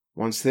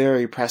 Once there,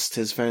 he pressed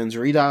his phone's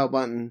redial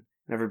button,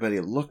 and everybody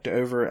looked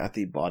over at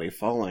the body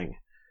falling.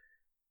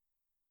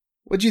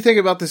 What do you think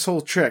about this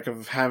whole trick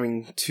of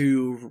having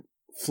 2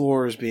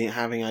 floors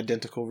having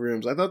identical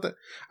rooms? I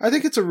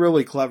think it's a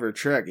really clever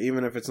trick,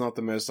 even if it's not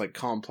the most like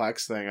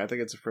complex thing. I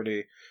think it's a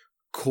pretty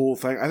cool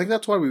thing. I think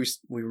that's why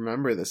we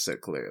remember this so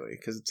clearly,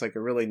 because it's like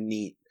a really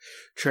neat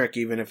trick,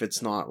 even if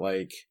it's not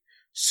like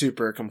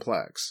super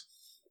complex.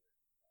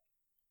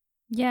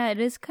 Yeah, it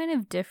is kind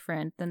of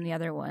different than the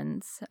other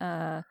ones.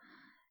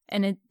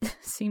 And it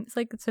seems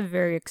like it's a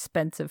very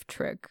expensive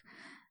trick.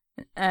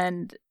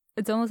 And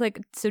it's almost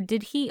like, so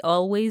did he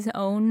always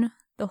own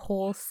the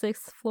whole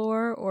 6th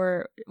floor,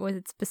 or was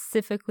it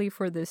specifically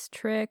for this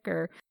trick?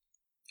 Or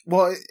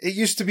Well, it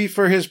used to be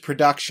for his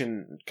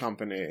production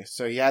company.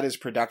 So he had his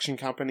production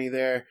company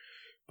there,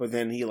 but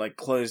then he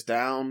closed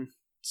down.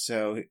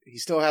 So he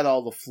still had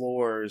all the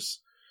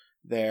floors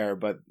there,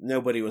 but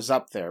nobody was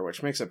up there,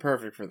 which makes it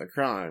perfect for the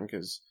crime,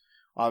 because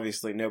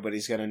obviously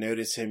nobody's going to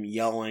notice him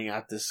yelling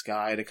at this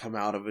guy to come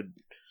out of a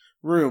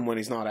room when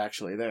he's not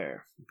actually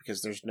there,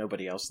 because there's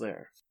nobody else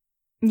there.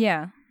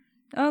 Yeah.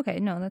 Okay,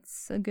 no,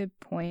 that's a good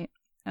point.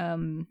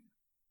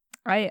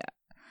 I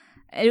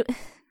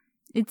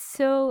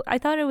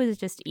thought it was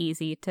just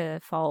easy to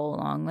follow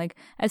along.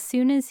 As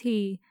soon as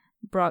he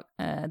brought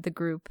the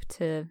group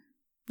to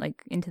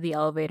into the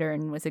elevator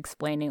and was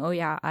explaining, oh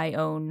yeah, I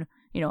own,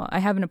 I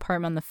have an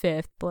apartment on the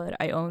 5th, but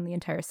I own the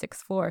entire 6th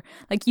floor.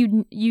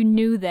 You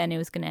knew then it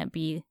was gonna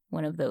be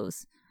one of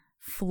those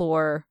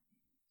floor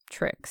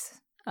tricks.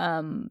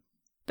 But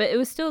it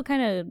was still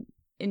kind of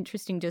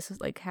interesting just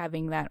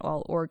having that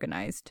all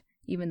organized,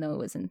 even though it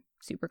wasn't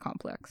super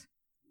complex.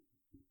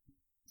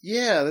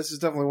 Yeah, this is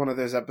definitely one of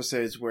those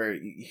episodes where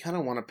you kind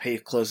of want to pay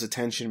close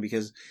attention,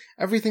 because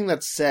everything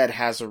that's said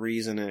has a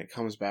reason and it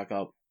comes back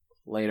up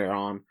later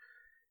on.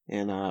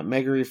 And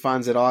Megure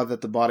finds it odd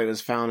that the body was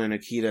found in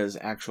Akita's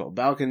actual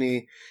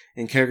balcony,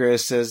 and Kogoro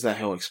says that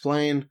he'll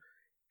explain.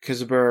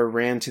 Kizaburo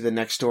ran to the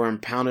next door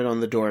and pounded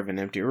on the door of an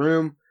empty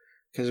room.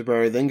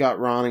 Kizaburo then got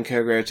Ron and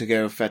Kogoro to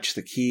go fetch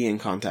the key and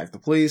contact the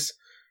police.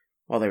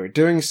 While they were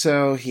doing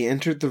so, he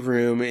entered the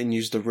room and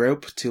used a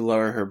rope to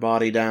lower her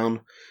body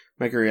down.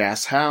 Megure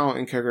asks how,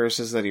 and Kogoro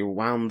says that he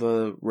wound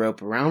the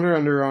rope around her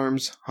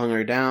underarms, hung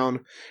her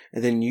down,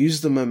 and then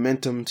used the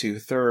momentum to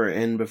throw her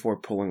in before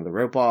pulling the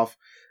rope off.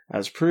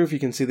 As proof, you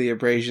can see the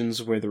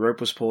abrasions where the rope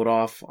was pulled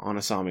off on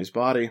Asami's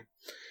body.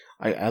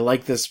 I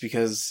like this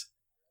because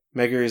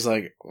Megure's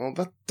well,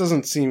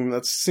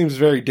 that seems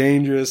very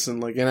dangerous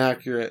and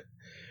inaccurate.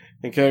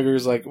 And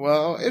Kogoro's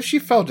well, if she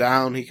fell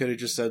down, he could have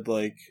just said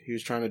he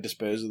was trying to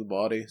dispose of the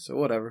body, so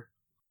whatever.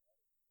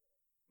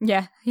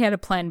 Yeah, he had a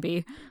plan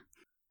B.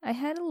 I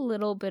had a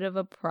little bit of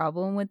a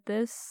problem with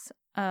this.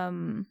 I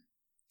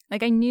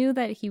knew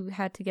that he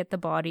had to get the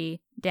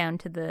body down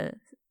to the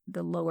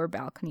lower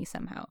balcony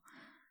somehow.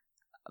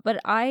 But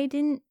I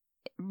didn't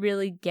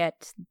really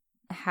get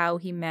how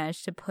he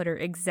managed to put her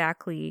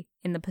exactly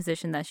in the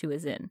position that she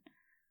was in.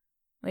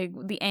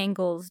 The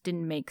angles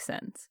didn't make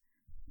sense.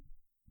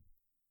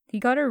 He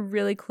got her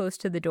really close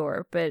to the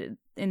door, but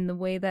in the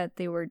way that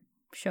they were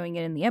showing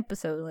it in the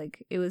episode,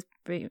 it was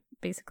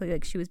basically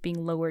she was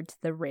being lowered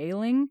to the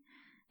railing,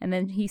 and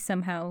then he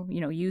somehow,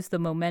 used the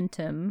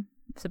momentum,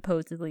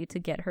 supposedly, to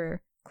get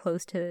her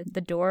close to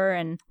the door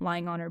and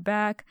lying on her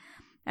back.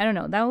 I don't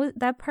know.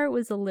 That part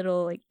was a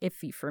little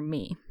iffy for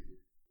me.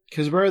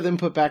 Kizaburo then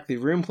put back the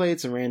room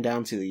plates and ran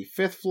down to the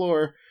 5th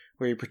floor,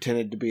 where he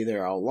pretended to be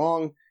there all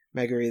along.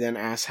 Megure then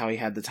asks how he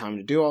had the time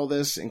to do all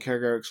this, and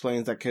Kogoro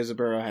explains that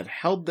Kizaburo had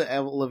held the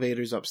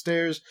elevators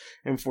upstairs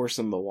and forced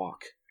them to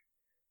walk.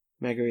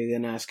 Megure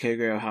then asks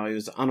Kogoro how he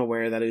was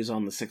unaware that he was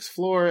on the 6th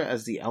floor,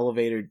 as the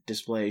elevator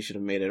display should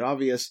have made it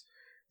obvious.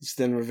 It's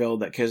then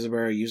revealed that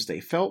Kizaburo used a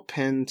felt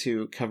pen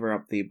to cover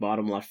up the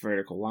bottom left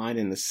vertical line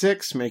in the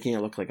 6, making it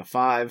look like a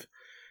 5,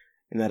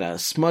 and that a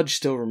smudge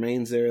still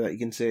remains there that you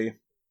can see.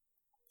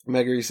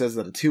 Megure says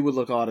that a 2 would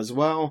look odd as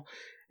well,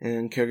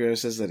 and Kogoro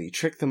says that he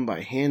tricked them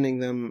by handing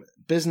them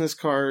business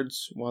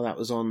cards while that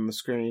was on the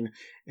screen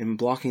and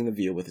blocking the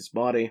view with his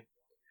body.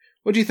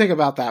 What do you think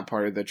about that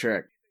part of the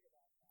trick?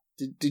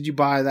 Did you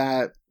buy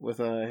that with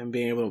him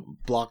being able to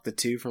block the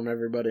 2 from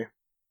everybody?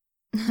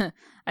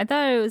 I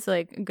thought it was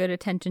good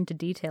attention to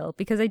detail,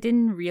 because I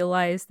didn't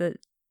realize that,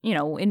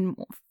 in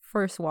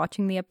first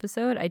watching the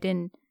episode, I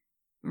didn't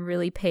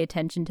really pay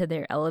attention to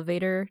their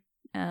elevator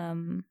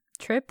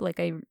trip,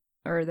 them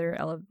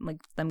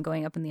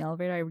going up in the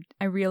elevator.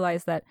 I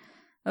realized that,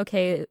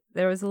 okay,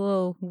 there was a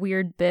little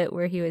weird bit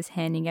where he was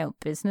handing out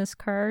business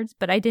cards,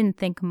 but I didn't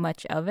think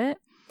much of it.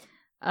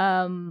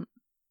 What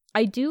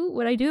I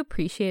do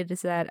appreciate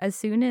is that as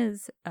soon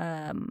as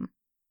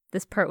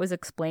this part was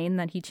explained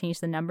that he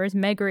changed the numbers,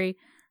 Megure,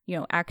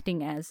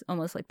 acting as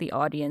almost the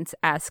audience,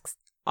 asks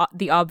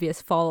the obvious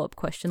follow-up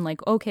question,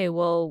 okay,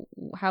 well,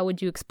 how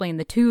would you explain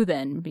the 2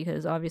 then?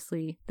 Because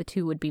obviously the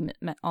 2 would be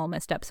all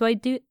messed up. So I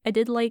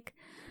did like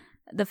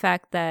the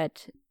fact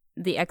that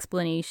the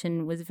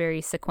explanation was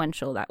very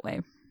sequential that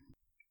way.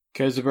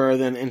 Kizaburo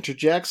then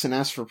interjects and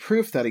asks for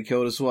proof that he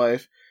killed his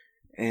wife,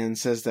 and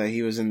says that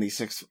he was in the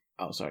 6th...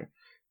 Oh, sorry.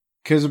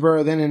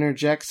 Kizaburo then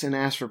interjects and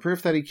asks for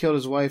proof that he killed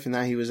his wife and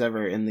that he was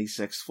ever in the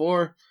 6th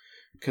floor.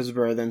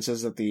 Kizaburo then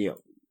says that he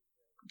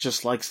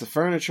just likes the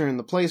furniture and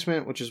the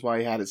placement, which is why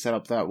he had it set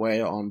up that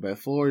way on both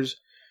floors.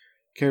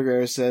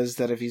 Kogoro says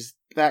that if he's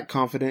that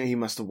confident, he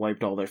must have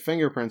wiped all their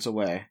fingerprints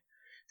away.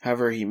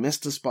 However, he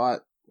missed a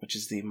spot, which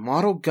is the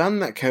model gun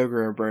that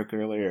Kogoro broke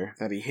earlier,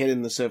 that he hid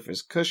in the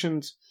sofa's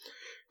cushions.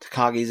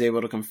 Takagi's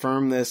able to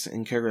confirm this,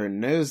 and Kogoro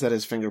knows that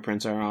his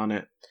fingerprints are on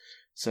it.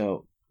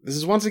 So, this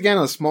is once again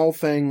a small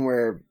thing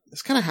where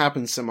this kind of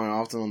happens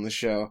semi-often on the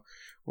show,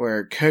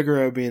 where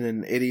Kogoro being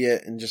an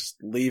idiot and just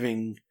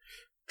leaving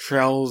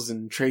trails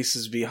and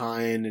traces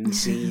behind and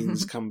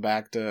scenes come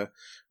back to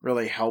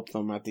really help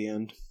them at the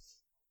end.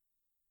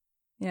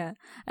 Yeah.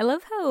 I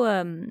love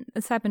how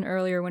this happened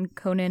earlier when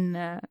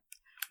Conan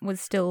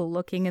was still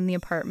looking in the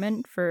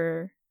apartment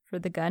for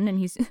the gun,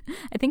 and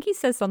I think he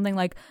says something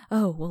like,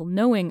 "Oh, well,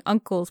 knowing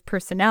Uncle's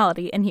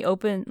personality," and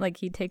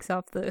he takes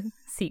off the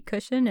seat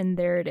cushion, and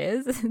there it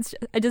is.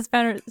 I just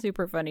found it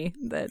super funny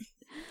that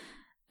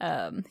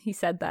he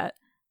said that.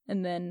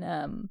 And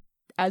then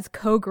as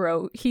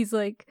Kogoro, he's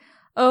like,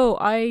 "Oh,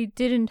 I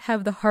didn't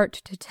have the heart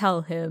to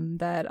tell him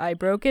that I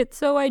broke it,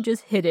 so I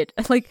just hid it."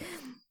 Like,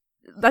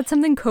 that's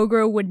something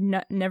Kogoro would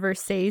never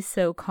say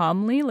so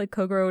calmly. Like,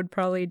 Kogoro would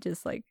probably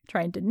just like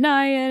try and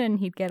deny it, and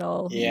he'd get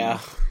all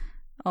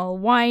all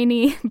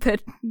whiny.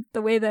 But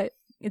the way that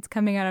it's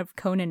coming out of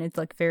Conan is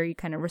like very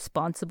kind of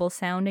responsible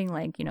sounding.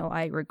 Like,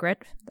 I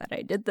regret that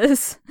I did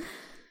this.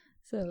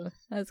 So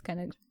that's kind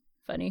of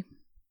funny.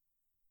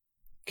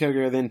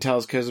 Kogoro then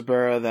tells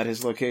Kozaburo that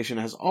his location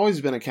has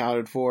always been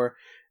accounted for,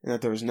 and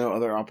that there was no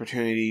other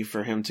opportunity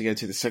for him to get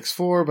to the 6th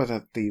floor but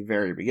at the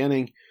very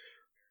beginning.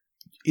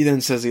 He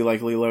then says he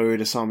likely lowered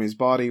Asami's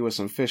body with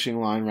some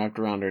fishing line wrapped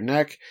around her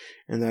neck,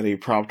 and that he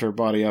propped her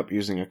body up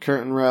using a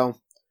curtain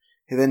rail.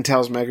 He then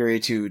tells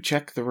Meguri to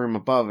check the room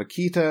above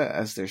Akita,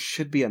 as there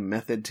should be a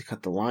method to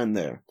cut the line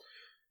there.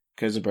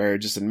 Kozaburo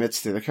just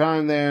admits to the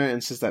crime there,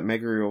 and says that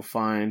Meguri will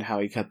find how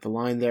he cut the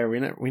line there.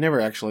 We never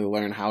actually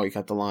learn how he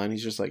cut the line.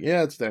 He's just like,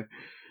 yeah, it's there.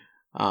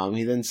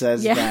 He then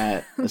says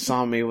that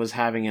Asami was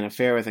having an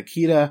affair with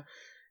Akita,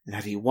 and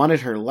that he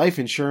wanted her life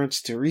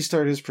insurance to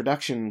restart his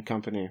production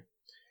company.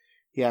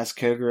 He asks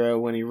Kogoro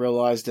when he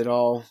realized it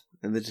all,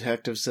 and the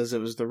detective says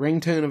it was the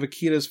ringtone of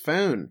Akita's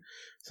phone,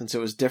 since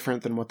it was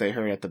different than what they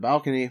heard at the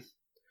balcony.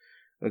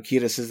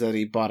 Akita says that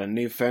he bought a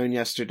new phone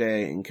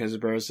yesterday, and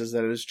Kozaburo says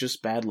that it was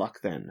just bad luck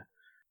then.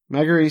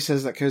 Meguri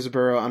says that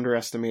Kozaburo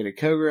underestimated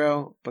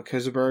Kogoro, but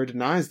Kozaburo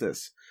denies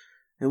this.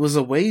 It was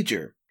a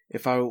wager.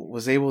 If I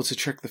was able to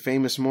trick the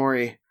famous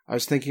Mori, I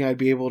was thinking I'd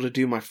be able to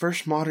do my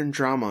first modern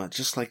drama,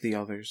 just like the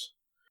others.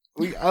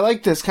 I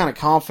like this kind of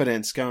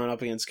confidence going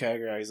up against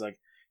Kogoro. He's like,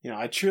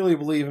 I truly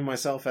believe in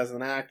myself as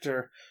an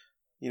actor.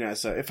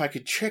 So if I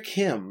could trick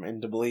him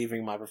into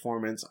believing my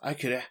performance, I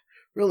could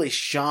really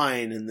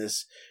shine in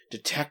this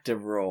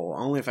detective role.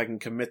 Only if I can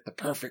commit the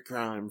perfect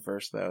crime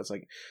first, though. It's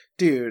like,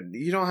 dude,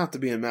 you don't have to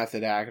be a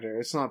method actor.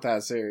 It's not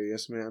that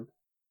serious, man.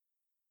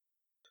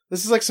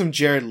 This is like some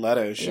Jared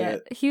Leto shit. Yeah,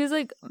 he was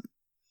like,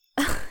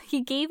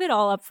 he gave it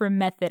all up for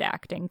method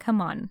acting.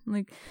 Come on.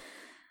 Like,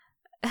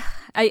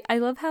 I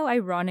love how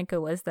ironic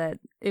it was that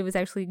it was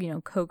actually,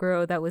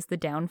 Kogoro that was the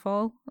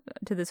downfall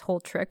to this whole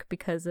trick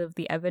because of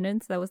the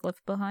evidence that was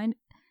left behind.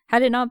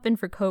 Had it not been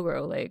for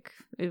Kogoro, like,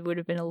 it would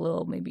have been a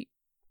little maybe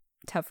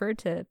tougher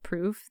to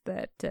prove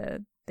that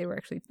they were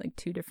actually like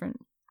two different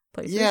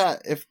places. Yeah,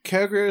 if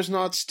Kogoro's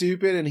not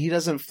stupid and he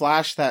doesn't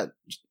flash that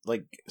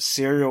like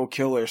serial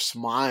killer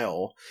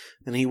smile,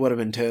 then he would have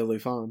been totally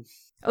fine.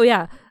 Oh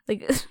yeah,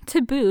 like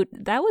to boot,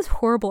 that was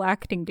horrible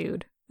acting,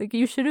 dude. Like,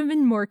 you should have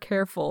been more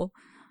careful.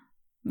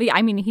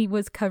 I mean, he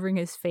was covering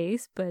his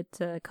face, but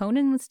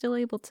Conan was still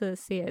able to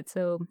see it,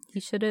 so he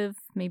should have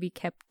maybe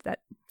kept that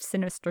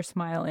sinister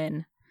smile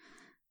in.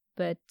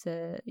 But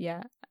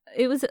yeah,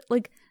 it was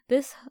like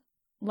this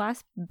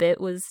last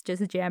bit was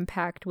just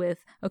jam-packed with,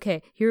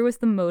 okay, here was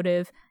the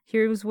motive,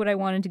 here was what I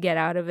wanted to get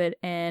out of it,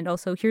 and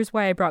also here's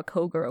why I brought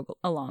Kogoro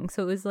along.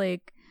 So it was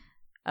like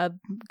a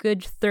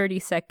good 30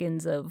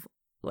 seconds of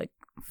like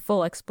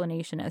full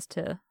explanation as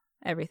to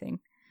everything.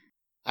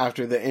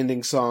 After the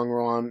ending song,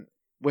 Ron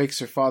wakes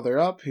her father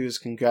up, who is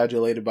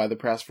congratulated by the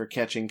press for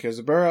catching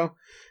Kozaburo.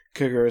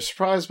 Kogoro is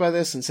surprised by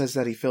this and says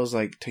that he feels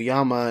like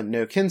Toyama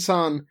no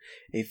Kinsan,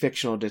 a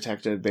fictional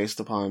detective based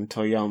upon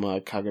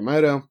Toyama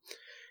Kagemoto.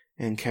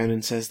 And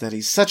Conan says that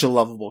he's such a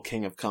lovable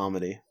king of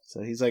comedy.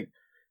 So he's like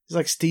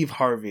Steve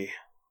Harvey,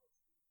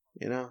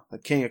 the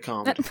king of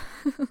comedy.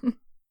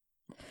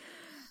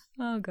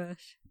 Oh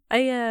gosh,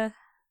 when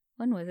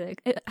was it?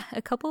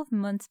 A couple of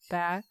months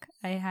back,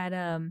 I had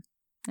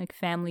like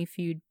Family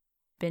Feud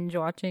binge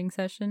watching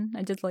session.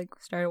 I just like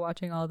started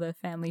watching all the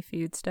Family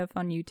Feud stuff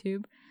on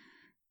YouTube,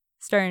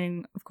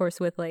 starting of course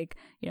with like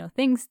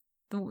things,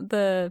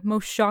 the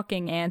most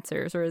shocking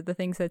answers, or the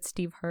things that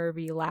Steve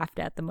Harvey laughed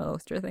at the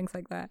most, or things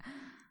like that.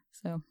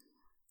 So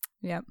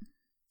yeah,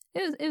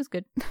 it was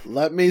good.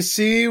 Let me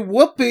see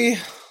Whoopi.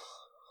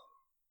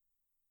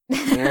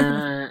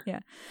 Yeah,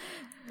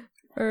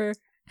 or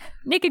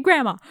Naked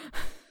Grandma.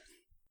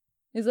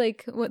 It's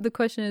like, what the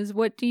question is,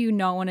 what do you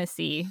not want to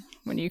see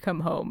when you come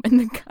home? And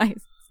the guy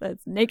says,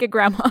 Naked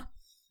Grandma.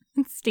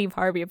 Steve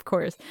Harvey, of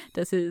course,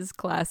 does his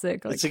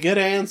classic. Like, it's a good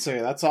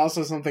answer. That's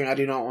also something I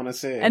do not want to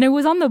see. And it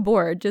was on the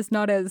board, just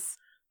not as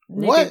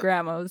Naked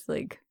Grandma. It was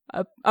like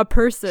a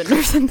person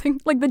or something.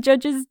 Like, the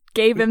judges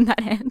gave him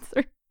that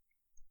answer.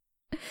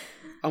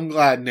 I'm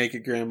glad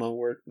Naked Grandma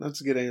worked.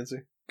 That's a good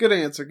answer. Good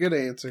answer. Good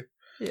answer.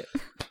 Yeah.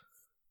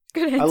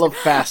 Good answer. I love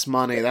fast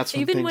money. That's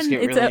when things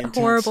get really intense. Even when it's a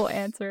horrible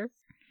answer.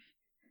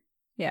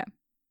 Yeah.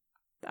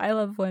 I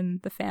love when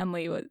the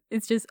family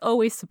it's just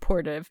always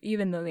supportive,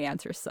 even though the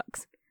answer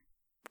sucks.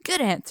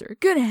 Good answer.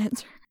 Good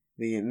answer.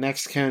 The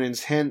next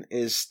Conan's hint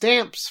is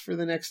stamps for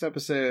the next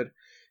episode.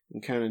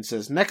 And Conan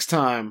says, next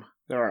time,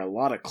 there are a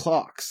lot of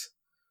clocks.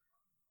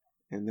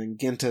 And then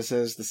Genta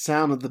says, the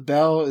sound of the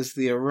bell is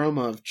the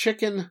aroma of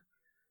chicken.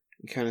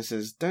 And Conan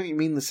says, don't you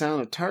mean the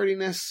sound of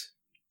tardiness?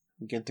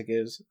 And Genta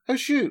goes, oh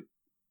shoot.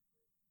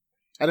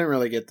 I didn't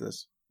really get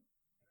this.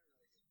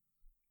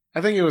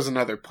 I think it was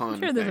another pun.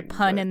 I'm sure there's a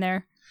pun in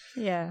there.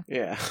 Yeah.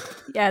 Yeah.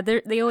 Yeah,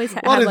 they always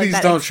have a lot of like these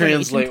that don't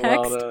translate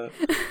text. well to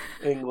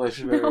English.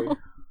 Very. No.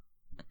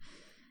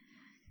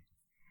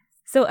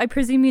 So I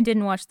presume you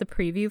didn't watch the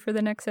preview for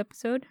the next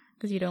episode?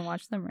 Because you don't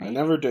watch them, right? I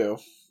never do.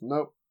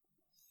 Nope.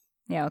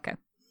 Yeah, okay.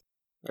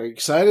 Are you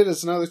excited?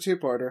 It's another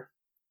two-parter.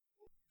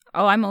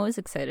 Oh, I'm always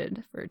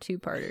excited for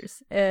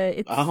two-parters.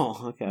 Okay.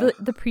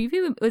 The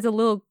preview was a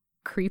little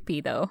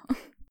creepy, though.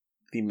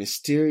 The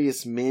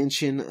mysterious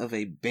mansion of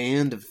a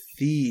band of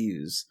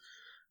thieves.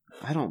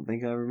 I don't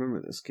think I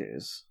remember this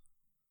case.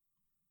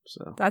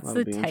 So that's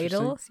the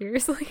title?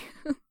 Seriously?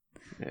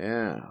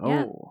 Yeah.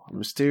 Oh, a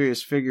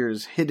mysterious figure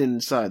is hidden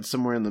inside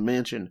somewhere in the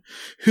mansion.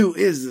 Who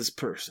is this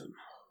person?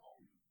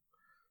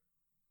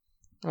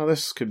 Oh,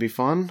 this could be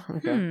fun.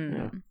 Okay.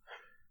 Yeah.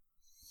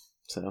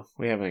 So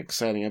we have an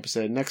exciting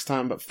episode next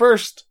time. But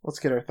first, let's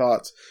get our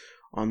thoughts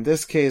on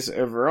this case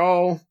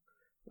overall.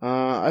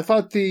 I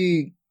thought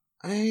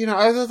I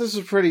thought this was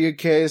a pretty good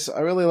case. I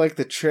really like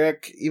the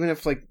trick, even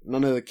if like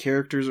none of the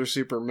characters are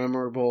super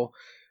memorable.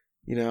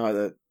 You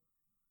know,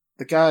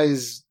 the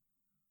guy's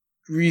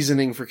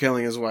reasoning for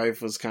killing his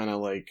wife was kind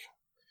of like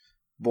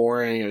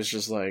boring. It was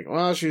just like,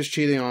 well, she was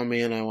cheating on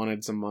me and I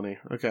wanted some money.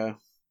 Okay.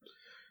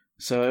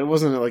 So it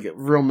wasn't like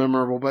real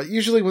memorable, but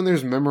usually when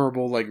there's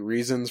memorable like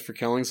reasons for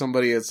killing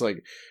somebody, it's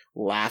like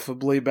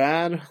laughably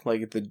bad.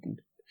 Like the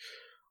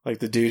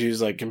dude whose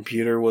like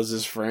computer was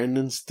his friend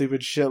and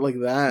stupid shit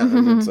like that.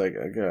 And it's like,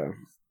 okay.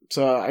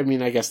 So I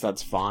mean, I guess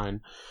that's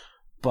fine.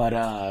 But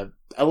I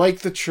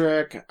like the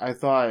trick. I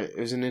thought it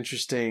was an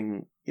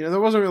interesting, there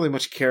wasn't really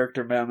much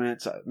character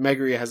moments.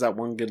 Megri has that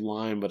one good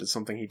line, but it's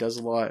something he does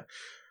a lot.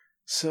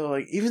 So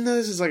like, even though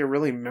this is like a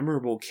really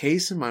memorable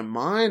case in my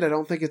mind, I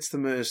don't think it's the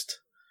most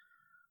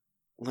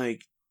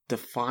like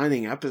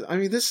defining episode. I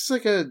mean, this is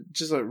like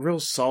just a real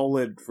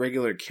solid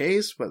regular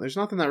case, but there's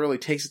nothing that really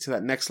takes it to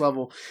that next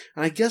level.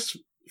 And I guess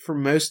for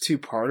most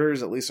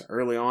two-parters, at least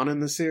early on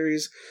in the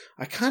series,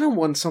 I kind of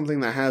want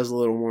something that has a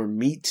little more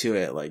meat to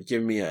it. Like,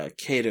 give me a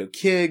Kato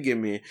Kid, give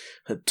me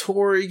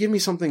Hattori, give me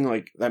something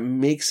like that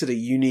makes it a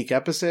unique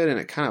episode, and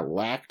it kind of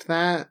lacked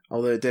that.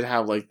 Although it did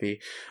have like the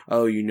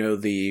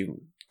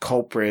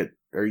culprit,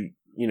 or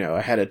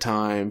ahead of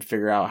time,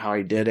 figure out how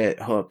he did it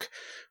hook.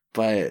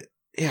 But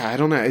yeah, I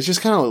don't know. It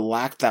just kind of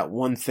lacked that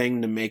one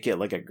thing to make it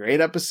like a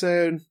great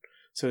episode.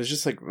 So it's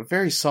just like a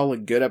very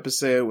solid, good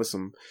episode with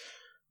some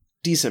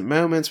decent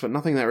moments, but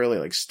nothing that really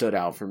like stood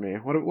out for me.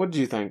 What did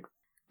you think?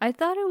 I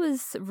thought it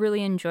was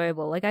really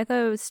enjoyable. Like, I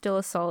thought it was still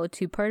a solid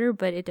two-parter,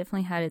 but it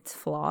definitely had its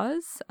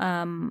flaws.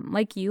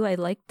 Like you, I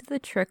liked the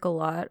trick a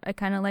lot. I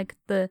kind of liked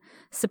the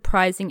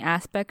surprising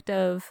aspect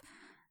of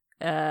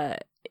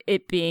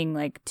it being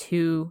like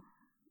two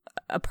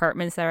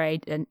apartments that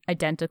are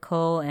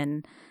identical,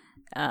 and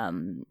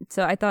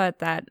so I thought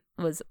that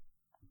was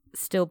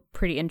still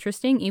pretty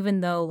interesting,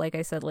 even though, like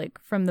I said, like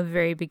from the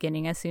very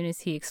beginning, as soon as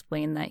he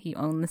explained that he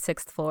owned the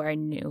 6th floor, I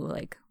knew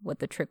like what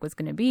the trick was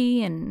going to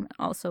be, and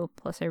also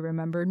plus I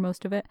remembered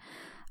most of it.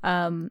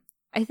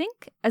 I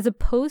think as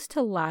opposed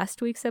to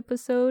last week's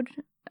episode,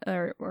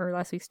 or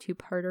last week's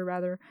two-parter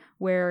rather,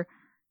 where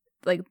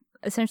like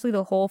essentially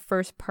the whole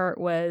first part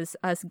was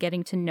us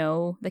getting to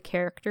know the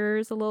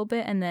characters a little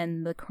bit, and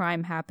then the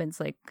crime happens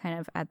like kind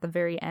of at the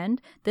very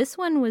end. This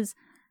one was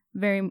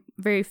very,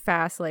 very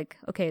fast. Like,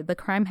 okay, the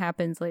crime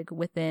happens like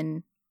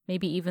within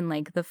maybe even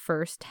like the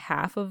first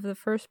half of the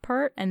first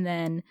part, and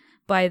then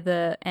by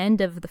the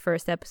end of the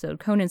first episode,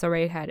 Conan's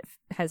already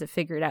has it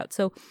figured out.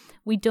 So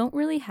we don't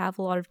really have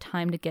a lot of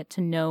time to get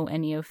to know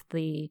any of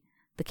the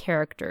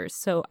characters.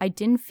 So I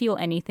didn't feel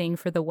anything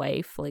for the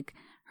wife. Like,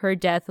 her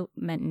death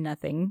meant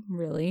nothing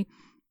really.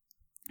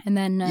 And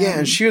then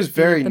and she was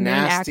very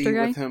nasty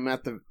with him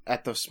at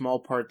the small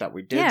part that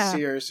we did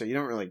see her. So you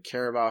don't really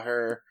care about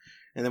her.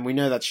 And then we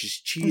know that she's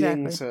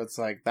cheating, so it's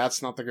like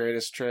that's not the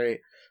greatest trait.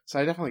 So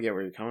I definitely get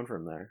where you're coming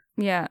from there.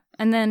 Yeah,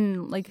 and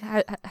then like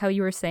how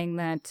you were saying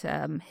that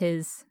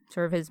his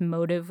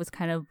motive was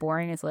kind of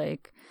boring. Is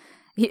like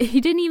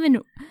he didn't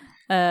even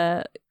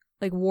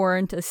like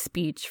warrant a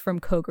speech from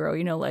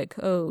Kogoro. Like,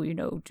 oh,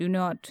 do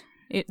not.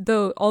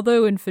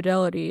 Although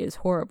infidelity is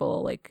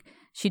horrible, like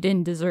she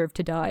didn't deserve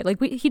to die.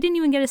 Like he didn't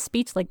even get a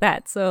speech like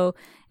that. So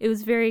it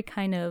was very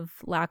kind of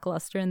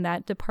lackluster in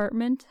that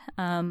department.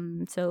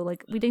 So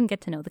like we didn't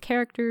get to know the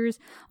characters.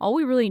 All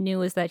we really knew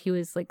was that he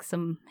was like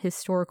some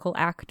historical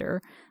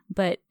actor.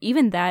 But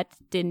even that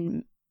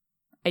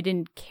I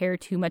didn't care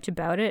too much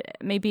about it.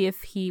 Maybe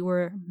if he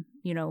were,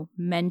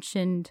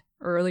 mentioned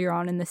earlier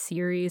on in the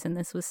series, and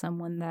this was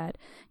someone that,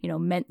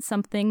 meant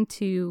something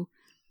to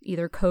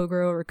either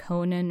Kogoro or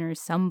Conan or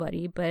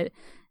somebody, but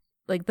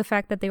like the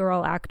fact that they were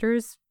all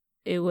actors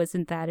it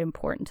wasn't that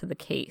important to the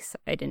case,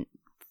 I didn't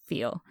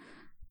feel.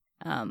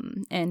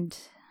 And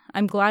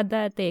I'm glad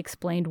that they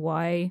explained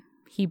why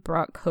he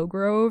brought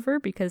Kogoro over,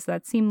 because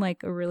that seemed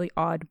like a really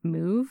odd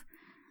move.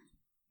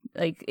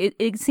 Like,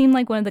 it seemed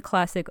like one of the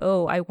classic,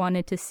 I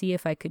wanted to see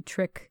if I could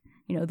trick,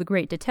 the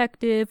great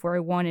detective, or I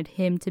wanted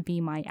him to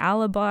be my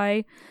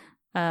alibi.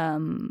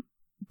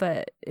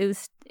 But it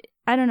was,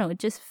 I don't know, it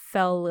just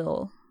fell a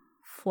little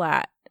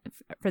flat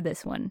for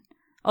this one.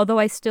 Although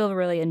I still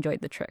really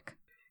enjoyed the trick.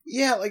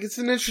 Yeah, like, it's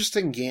an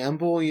interesting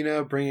gamble,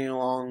 bringing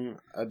along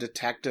a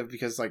detective,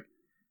 because, like,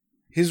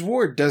 his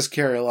word does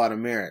carry a lot of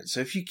merit. So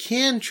if you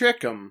can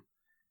trick him,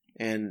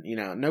 and,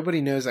 nobody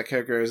knows that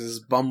Kogoro is as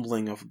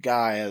bumbling of a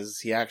guy as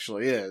he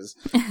actually is,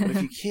 but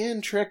if you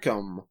can trick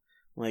him,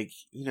 like,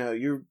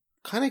 you're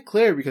kind of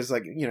clear, because,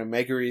 like,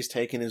 Meguri's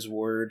taking his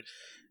word,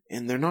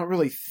 and they're not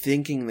really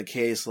thinking the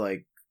case,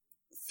 like,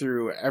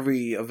 through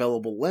every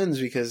available lens,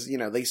 because,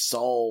 they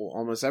saw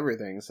almost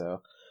everything,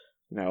 so,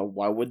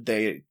 why would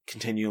they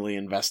continually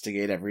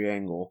investigate every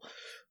angle?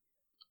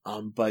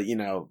 But,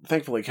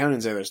 thankfully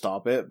Conan's there to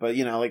stop it, but,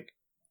 like,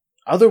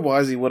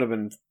 otherwise he would have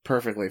been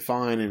perfectly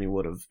fine, and he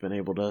would have been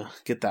able to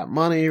get that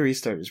money,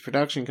 restart his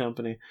production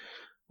company.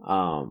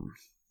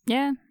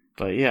 Yeah.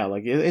 But, yeah,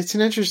 like, it's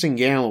an interesting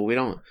gamble. We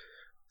don't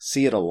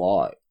see it a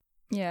lot.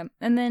 Yeah,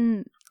 and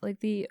then,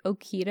 like, the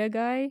Okita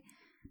guy,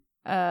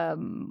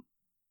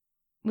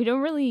 we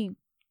don't really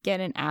get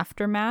an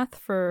aftermath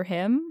for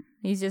him.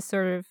 He's just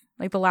sort of,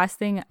 like, the last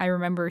thing I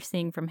remember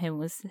seeing from him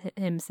was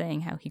him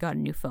saying how he got a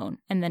new phone,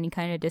 and then he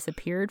kind of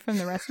disappeared from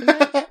the rest of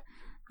it.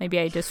 Maybe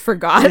I just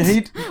forgot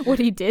what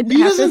he did. He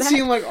doesn't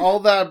seem like all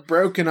that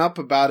broken up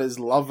about his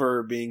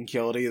lover being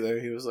killed either.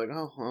 He was like,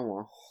 oh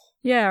well.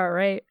 Yeah,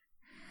 right.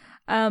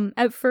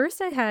 At first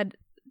I had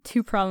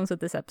two problems with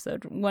this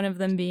episode. One of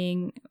them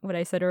being what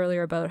I said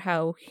earlier about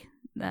how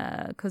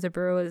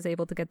Kozaburo was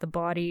able to get the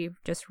body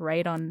just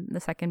right on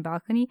the second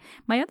balcony.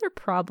 My other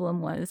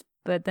problem was,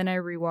 but then I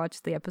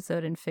rewatched the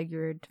episode and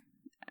figured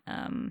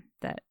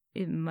that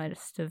it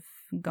must have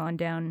gone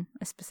down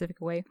a specific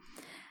way.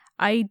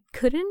 I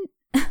couldn't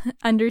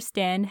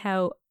understand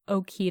how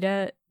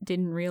Okita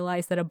didn't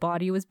realize that a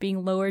body was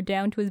being lowered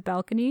down to his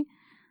balcony.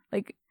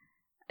 Like,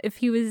 if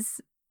he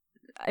was...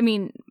 I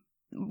mean,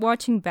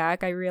 watching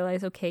back, I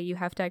realized, okay, you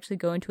have to actually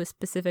go into a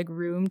specific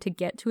room to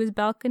get to his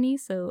balcony,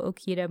 so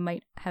Okita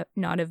might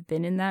not have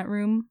been in that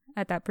room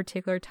at that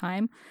particular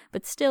time.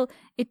 But still,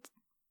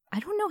 I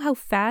don't know how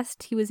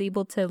fast he was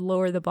able to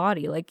lower the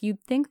body. Like,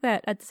 you'd think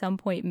that at some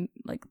point,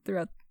 like,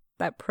 throughout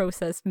that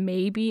process,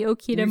 maybe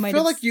Okita might have... You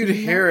feel like you'd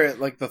hear it,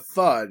 like the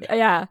thud.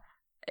 Yeah.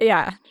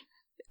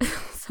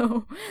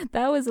 So,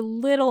 that was a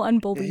little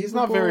unbelievable. He's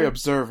not very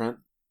observant.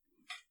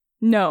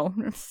 No,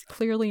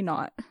 clearly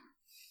not.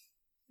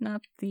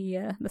 Not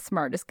the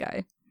smartest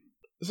guy.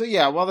 So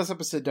yeah, while this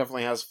episode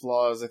definitely has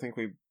flaws, I think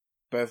we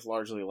both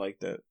largely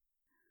liked it.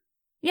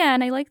 Yeah,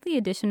 and I like the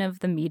addition of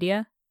the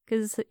media,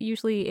 because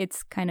usually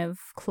it's kind of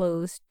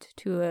closed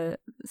to a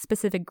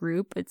specific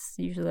group. It's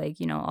usually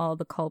like, all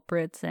the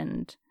culprits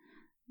and,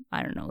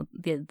 I don't know,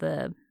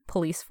 the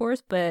police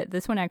force, but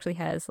this one actually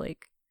has,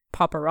 like,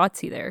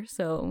 paparazzi there,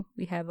 so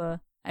we have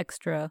a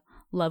extra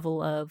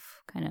level of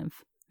kind of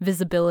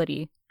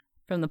visibility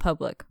from the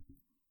public.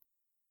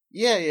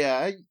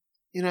 Yeah.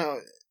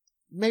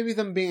 Maybe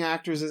them being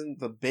actors isn't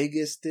the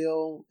biggest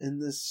deal in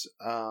this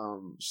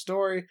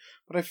story,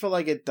 but I feel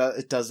like it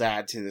does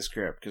add to the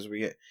script, because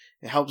it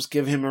helps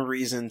give him a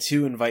reason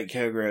to invite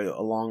Kogoro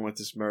along with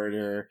this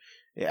murder.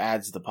 It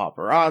adds the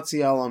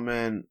paparazzi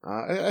element.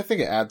 I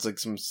think it adds, like,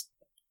 some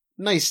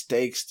nice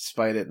stakes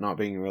despite it not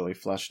being really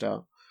fleshed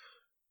out.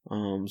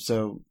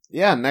 So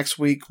yeah, next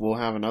week we'll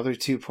have another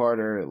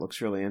 2-parter. It looks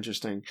really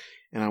interesting.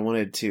 And I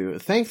wanted to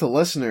thank the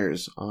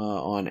listeners.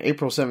 On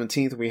April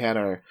 17th, we had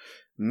our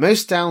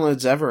most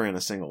downloads ever in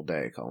a single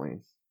day,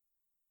 Colleen.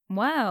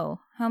 Wow.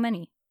 How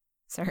many?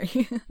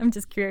 Sorry. I'm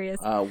just curious.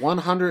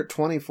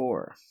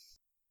 124.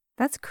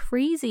 That's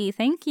crazy.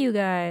 Thank you,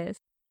 guys.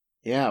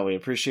 Yeah, we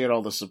appreciate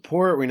all the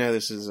support. We know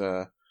this is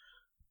a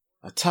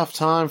tough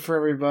time for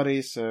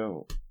everybody,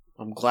 so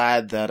I'm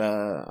glad that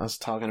us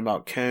talking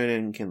about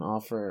Conan can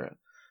offer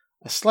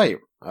a slight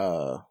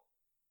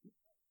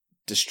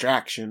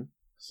distraction.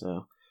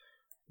 So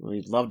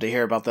we'd love to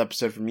hear about the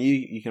episode from you.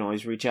 You can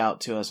always reach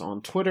out to us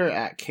on Twitter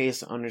at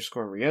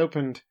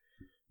case_reopened.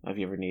 If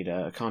you ever need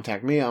to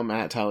contact me, I'm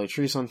at Tyler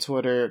Treese on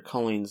Twitter.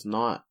 Colleen's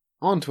not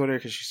on Twitter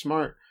because she's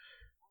smart.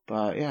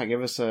 But yeah,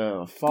 give us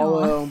a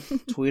follow.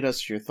 Tweet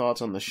us your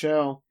thoughts on the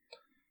show.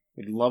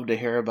 We'd love to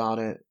hear about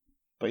it.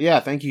 But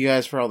yeah, thank you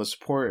guys for all the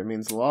support. It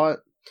means a lot.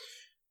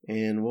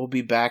 And we'll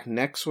be back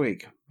next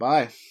week.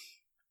 Bye.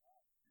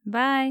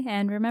 Bye.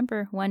 And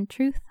remember, one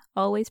truth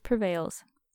always prevails.